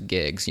types of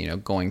gigs,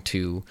 going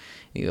to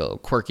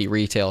quirky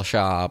retail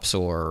shops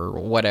or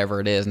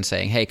whatever it is and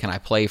saying, hey, can I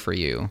play for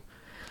you?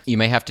 You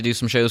may have to do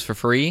some shows for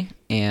free,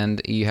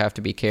 and you have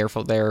to be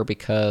careful there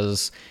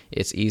because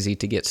it's easy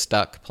to get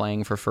stuck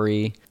playing for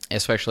free,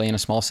 especially in a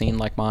small scene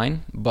like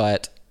mine.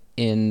 But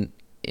in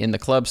the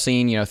club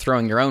scene,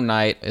 throwing your own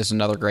night is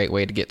another great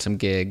way to get some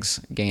gigs,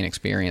 gain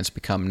experience,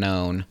 become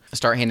known.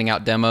 Start handing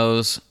out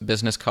demos,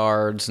 business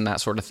cards, and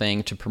that sort of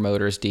thing to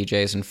promoters,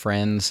 DJs, and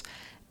friends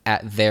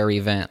at their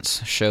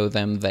events. Show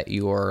them that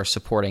you're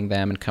supporting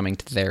them and coming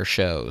to their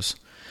shows.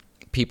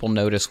 People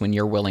notice when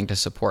you're willing to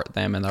support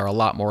them, and they're a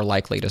lot more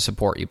likely to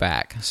support you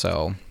back.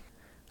 So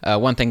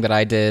one thing that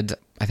I did,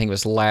 I think it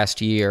was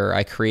last year,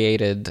 I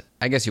created,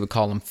 I guess you would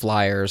call them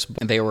flyers.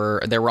 They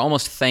were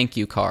almost thank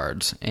you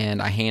cards,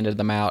 and I handed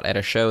them out at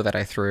a show that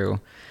I threw,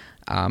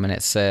 and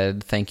it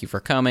said, thank you for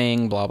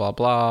coming, blah, blah,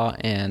 blah,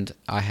 and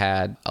I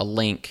had a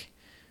link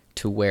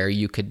to where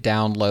you could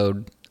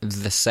download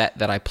the set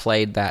that I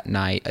played that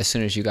night as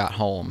soon as you got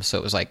home. So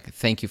it was like,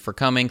 thank you for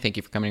coming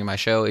to my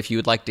show. If you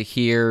would like to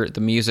hear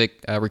the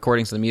music,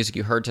 recordings of the music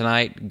you heard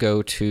tonight,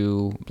 go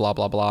to blah,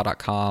 blah,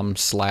 blah.com/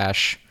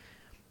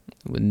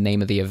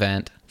 name of the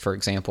event, for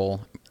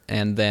example.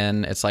 And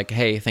then it's like,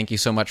 hey, thank you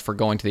so much for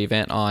going to the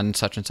event on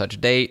such and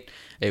such date.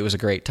 It was a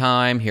great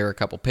time. Here are a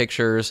couple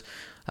pictures.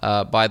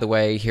 By the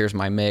way, here's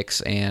my mix,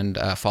 and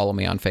follow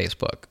me on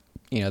Facebook.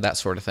 That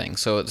sort of thing.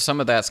 So some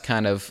of that's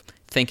kind of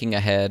thinking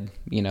ahead.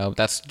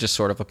 That's just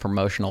sort of a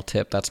promotional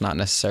tip. That's not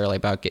necessarily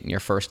about getting your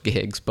first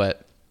gigs,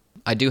 but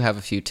I do have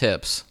a few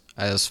tips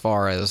as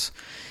far as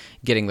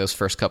getting those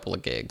first couple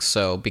of gigs.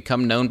 So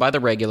become known by the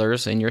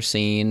regulars in your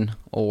scene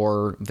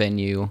or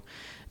venue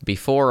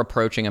before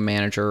approaching a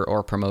manager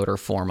or promoter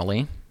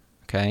formally,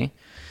 okay?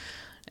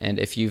 And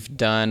if you've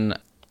done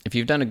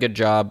a good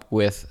job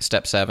with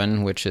step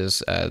 7, which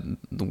is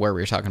where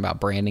we were talking about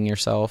branding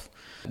yourself,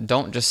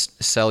 don't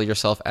just sell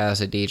yourself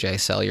as a DJ,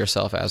 sell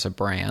yourself as a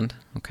brand,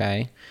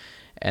 okay?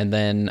 And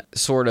then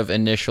sort of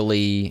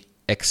initially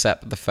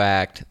accept the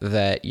fact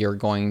that you're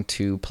going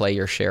to play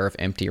your share of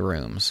empty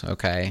rooms,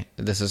 okay?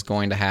 This is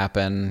going to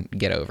happen.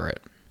 Get over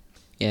it.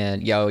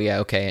 And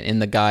okay. In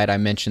the guide, I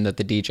mentioned that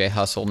the DJ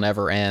hustle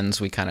never ends.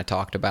 We kind of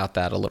talked about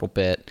that a little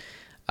bit,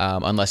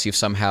 unless you've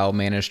somehow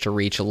managed to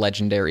reach a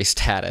legendary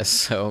status.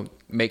 So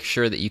make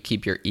sure that you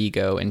keep your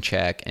ego in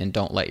check and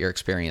don't let your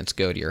experience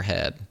go to your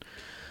head.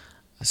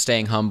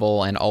 Staying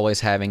humble and always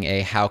having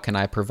a how can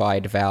I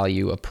provide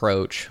value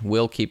approach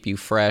will keep you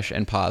fresh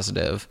and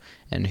positive.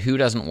 And who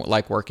doesn't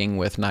like working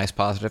with nice,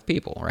 positive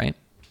people, right?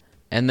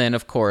 And then,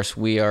 of course,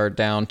 we are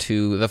down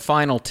to the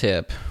final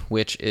tip,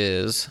 which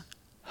is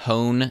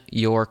hone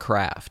your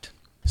craft.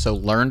 So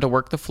learn to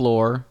work the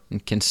floor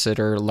and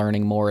consider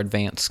learning more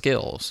advanced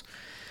skills.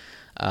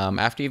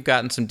 After you've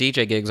gotten some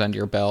DJ gigs under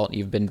your belt,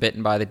 you've been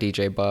bitten by the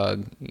DJ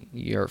bug,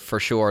 you're for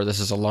sure this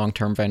is a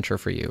long-term venture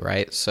for you,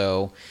 right?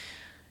 So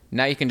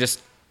now you can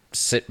just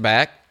sit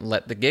back,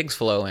 let the gigs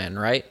flow in,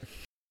 right?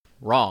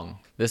 Wrong.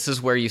 This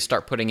is where you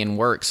start putting in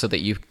work so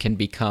that you can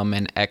become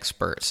an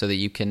expert, so that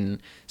you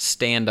can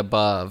stand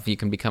above, you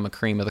can become a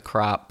cream of the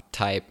crop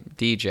type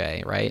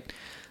DJ, right?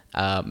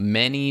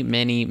 Many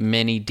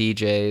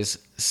DJs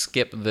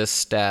skip this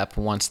step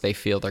once they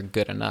feel they're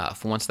good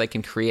enough. Once they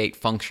can create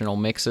functional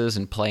mixes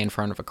and play in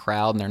front of a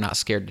crowd and they're not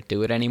scared to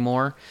do it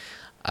anymore,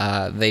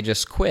 they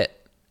just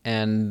quit.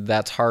 And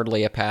that's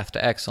hardly a path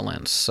to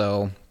excellence.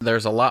 So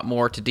there's a lot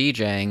more to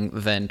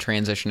DJing than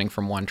transitioning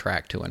from one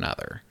track to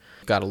another.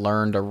 You've got to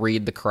learn to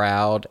read the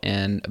crowd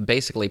and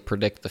basically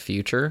predict the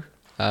future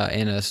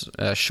in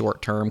a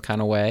short-term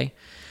kind of way.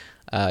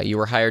 You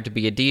were hired to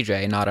be a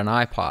DJ, not an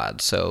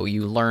iPod, so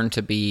you learn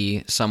to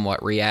be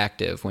somewhat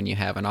reactive when you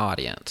have an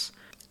audience.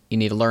 You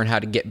need to learn how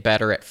to get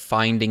better at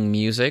finding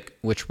music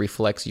which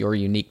reflects your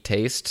unique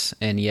tastes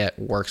and yet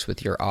works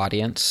with your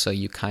audience, so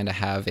you kind of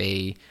have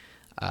a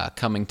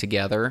coming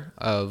together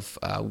of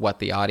what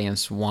the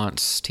audience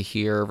wants to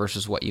hear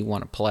versus what you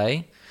want to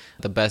play.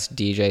 The best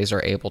DJs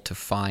are able to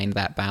find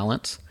that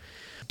balance.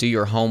 Do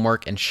your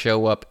homework and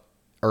show up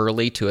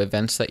early to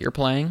events that you're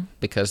playing,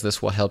 because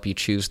this will help you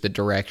choose the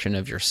direction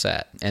of your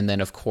set. And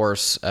then, of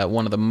course,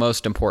 one of the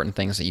most important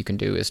things that you can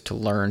do is to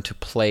learn to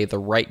play the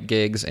right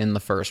gigs in the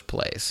first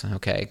place,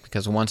 okay?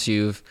 Because once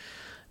you've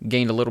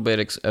gained a little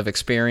bit of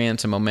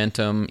experience and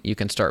momentum, you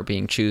can start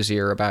being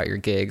choosier about your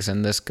gigs,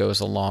 and this goes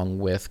along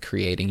with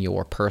creating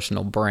your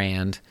personal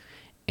brand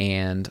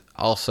and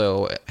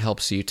also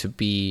helps you to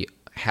be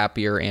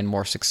happier and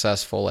more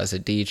successful as a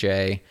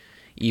DJ,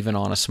 even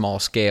on a small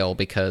scale,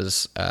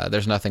 because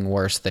there's nothing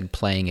worse than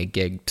playing a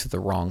gig to the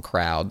wrong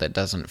crowd that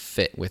doesn't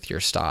fit with your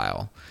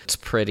style. It's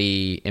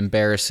pretty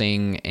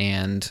embarrassing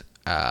and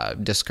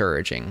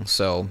discouraging.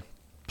 So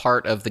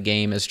part of the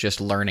game is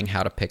just learning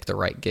how to pick the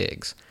right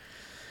gigs.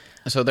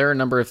 So there are a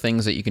number of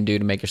things that you can do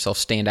to make yourself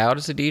stand out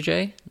as a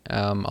DJ.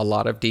 A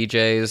lot of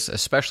DJs,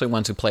 especially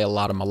ones who play a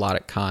lot of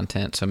melodic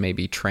content, so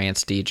maybe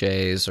trance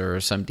DJs or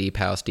some deep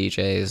house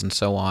DJs and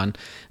so on,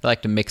 they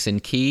like to mix in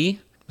key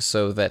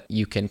so that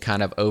you can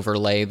kind of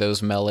overlay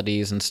those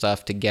melodies and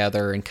stuff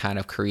together and kind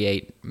of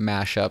create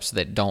mashups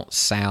that don't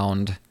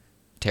sound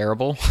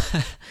terrible.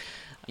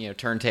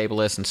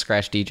 Turntablists and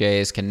scratch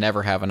DJs can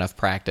never have enough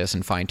practice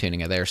and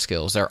fine-tuning of their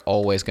skills. They're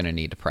always going to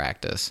need to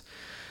practice.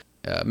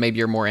 Maybe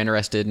you're more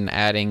interested in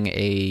adding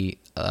a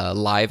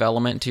live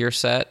element to your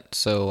set.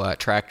 So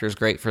Traktor's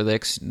great for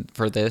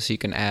this. You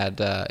can add,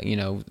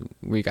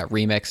 we got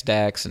remix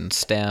decks and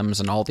stems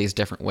and all these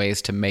different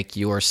ways to make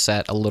your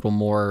set a little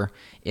more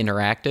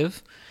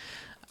interactive.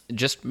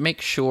 Just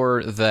make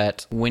sure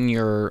that when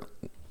you're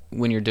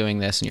doing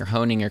this and you're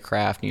honing your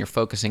craft and you're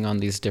focusing on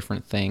these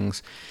different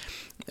things,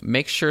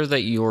 make sure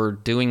that you're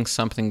doing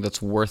something that's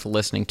worth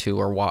listening to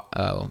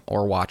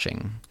or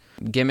watching.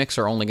 Gimmicks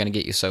are only going to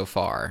get you so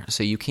far,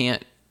 so you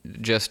can't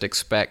just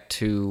expect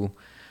to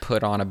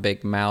put on a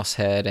big mouse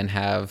head and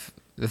have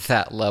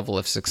that level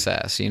of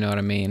success, you know what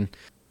I mean?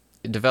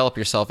 Develop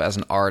yourself as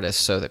an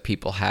artist so that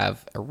people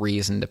have a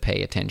reason to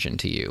pay attention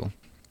to you.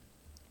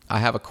 I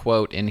have a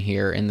quote in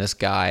here in this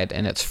guide,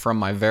 and it's from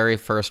my very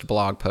first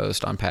blog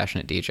post on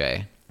Passionate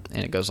DJ,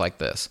 and it goes like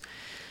this.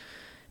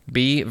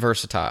 Be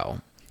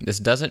versatile. This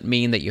doesn't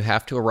mean that you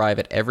have to arrive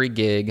at every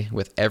gig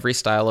with every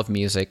style of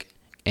music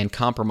and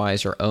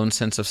compromise your own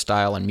sense of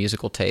style and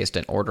musical taste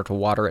in order to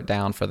water it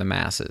down for the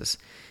masses.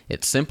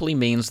 It simply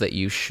means that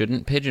you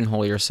shouldn't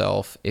pigeonhole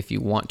yourself if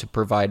you want to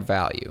provide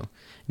value.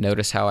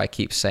 Notice how I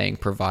keep saying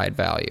provide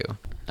value.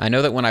 I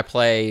know that when I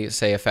play,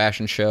 say, a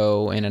fashion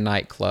show in a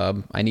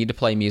nightclub, I need to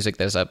play music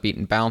that is upbeat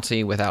and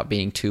bouncy without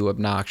being too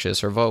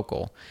obnoxious or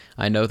vocal.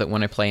 I know that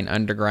when I play an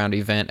underground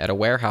event at a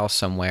warehouse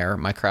somewhere,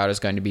 my crowd is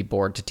going to be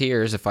bored to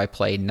tears if I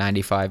play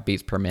 95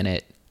 beats per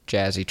minute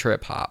jazzy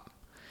trip hop.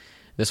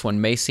 This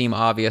one may seem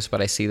obvious,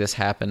 but I see this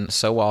happen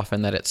so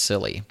often that it's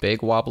silly.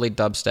 Big wobbly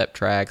dubstep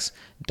tracks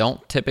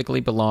don't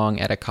typically belong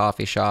at a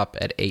coffee shop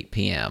at 8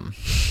 p.m.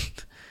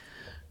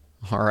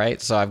 All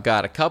right, so I've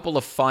got a couple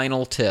of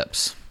final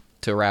tips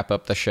to wrap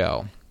up the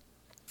show.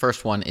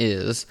 First one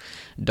is,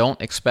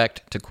 don't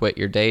expect to quit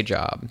your day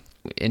job.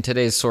 In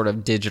today's sort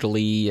of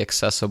digitally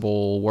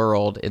accessible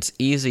world, it's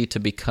easy to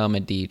become a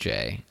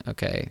DJ,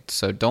 okay?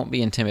 So don't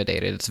be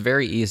intimidated. It's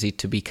very easy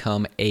to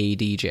become a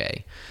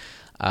DJ.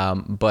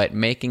 But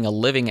making a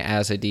living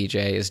as a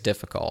DJ is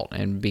difficult,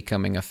 and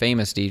becoming a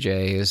famous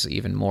DJ is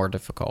even more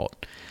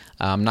difficult.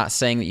 I'm not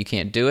saying that you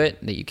can't do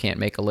it, that you can't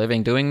make a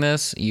living doing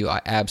this. You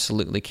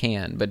absolutely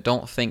can, but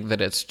don't think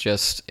that it's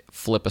just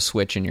flip a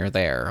switch and you're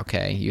there,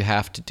 okay? You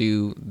have to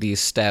do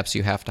these steps.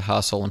 You have to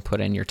hustle and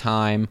put in your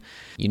time.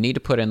 You need to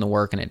put in the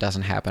work, and it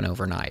doesn't happen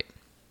overnight.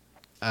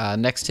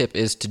 Next tip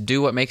is to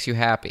do what makes you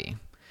happy.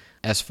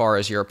 As far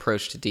as your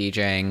approach to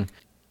DJing,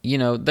 you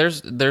know,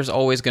 there's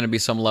always going to be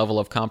some level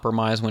of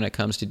compromise when it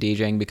comes to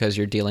DJing because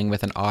you're dealing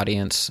with an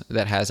audience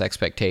that has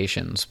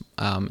expectations.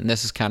 And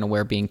this is kind of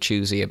where being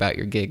choosy about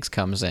your gigs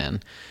comes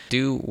in.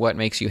 Do what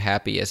makes you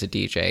happy as a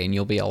DJ, and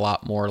you'll be a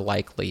lot more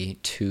likely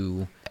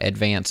to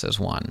advance as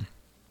one.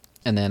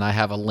 And then I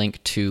have a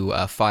link to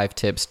 5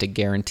 tips to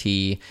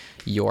guarantee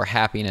your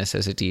happiness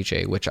as a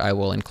DJ, which I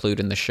will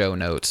include in the show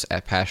notes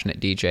at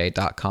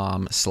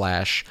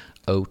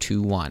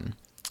passionatedj.com/021.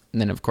 And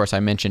then, of course, I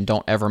mentioned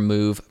don't ever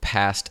move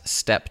past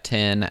step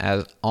 10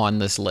 on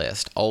this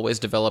list. Always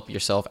develop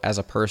yourself as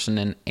a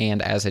person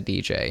and as a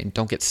DJ.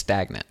 Don't get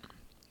stagnant.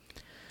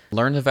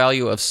 Learn the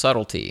value of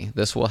subtlety.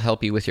 This will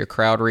help you with your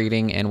crowd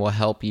reading and will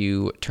help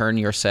you turn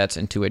your sets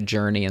into a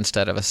journey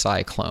instead of a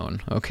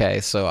cyclone.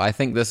 Okay, so I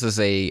think this is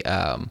this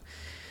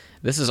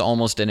is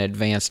almost an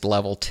advanced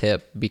level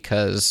tip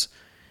because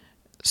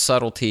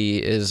subtlety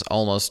is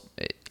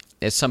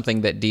it's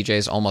something that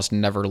DJs almost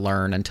never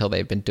learn until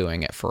they've been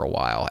doing it for a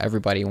while.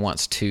 Everybody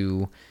wants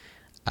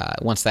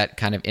that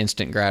kind of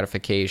instant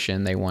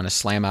gratification. They want to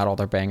slam out all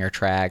their banger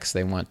tracks.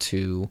 They want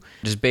to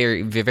just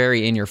be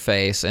very in your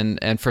face.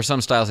 And for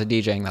some styles of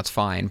DJing, that's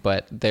fine.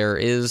 But there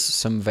is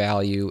some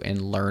value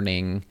in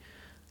learning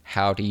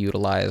how to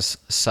utilize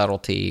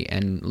subtlety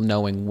and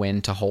knowing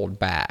when to hold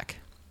back.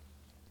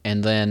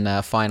 And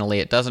then finally,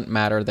 it doesn't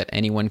matter that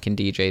anyone can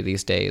DJ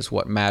these days.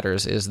 What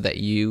matters is that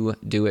you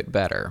do it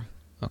better.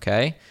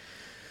 Okay,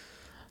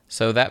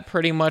 so that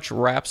pretty much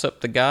wraps up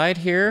the guide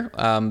here.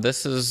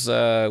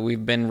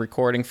 We've been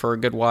recording for a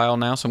good while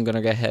now, so I'm going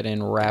to go ahead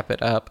and wrap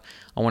it up.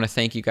 I want to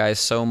thank you guys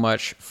so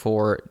much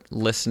for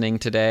listening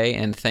today,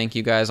 and thank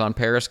you guys on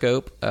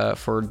Periscope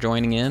for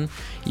joining in.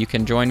 You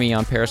can join me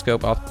on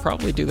Periscope. I'll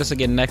probably do this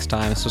again next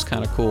time. This was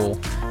kind of cool.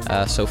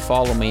 So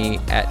follow me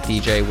at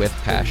DJ with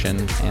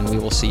Passion, and we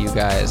will see you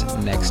guys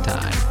next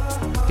time.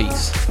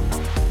 Peace.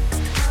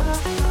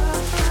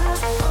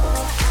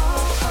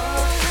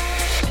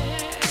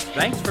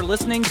 Thanks for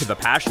listening to the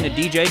Passionate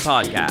DJ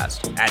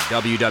podcast at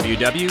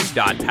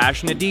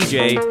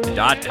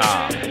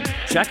www.passionatedj.com.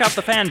 Check out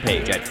the fan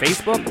page at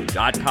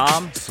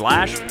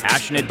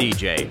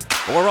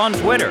facebook.com/passionatedj or on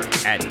Twitter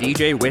at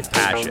DJ with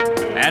Passion.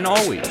 And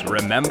always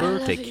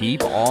remember to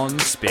keep on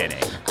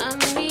spinning.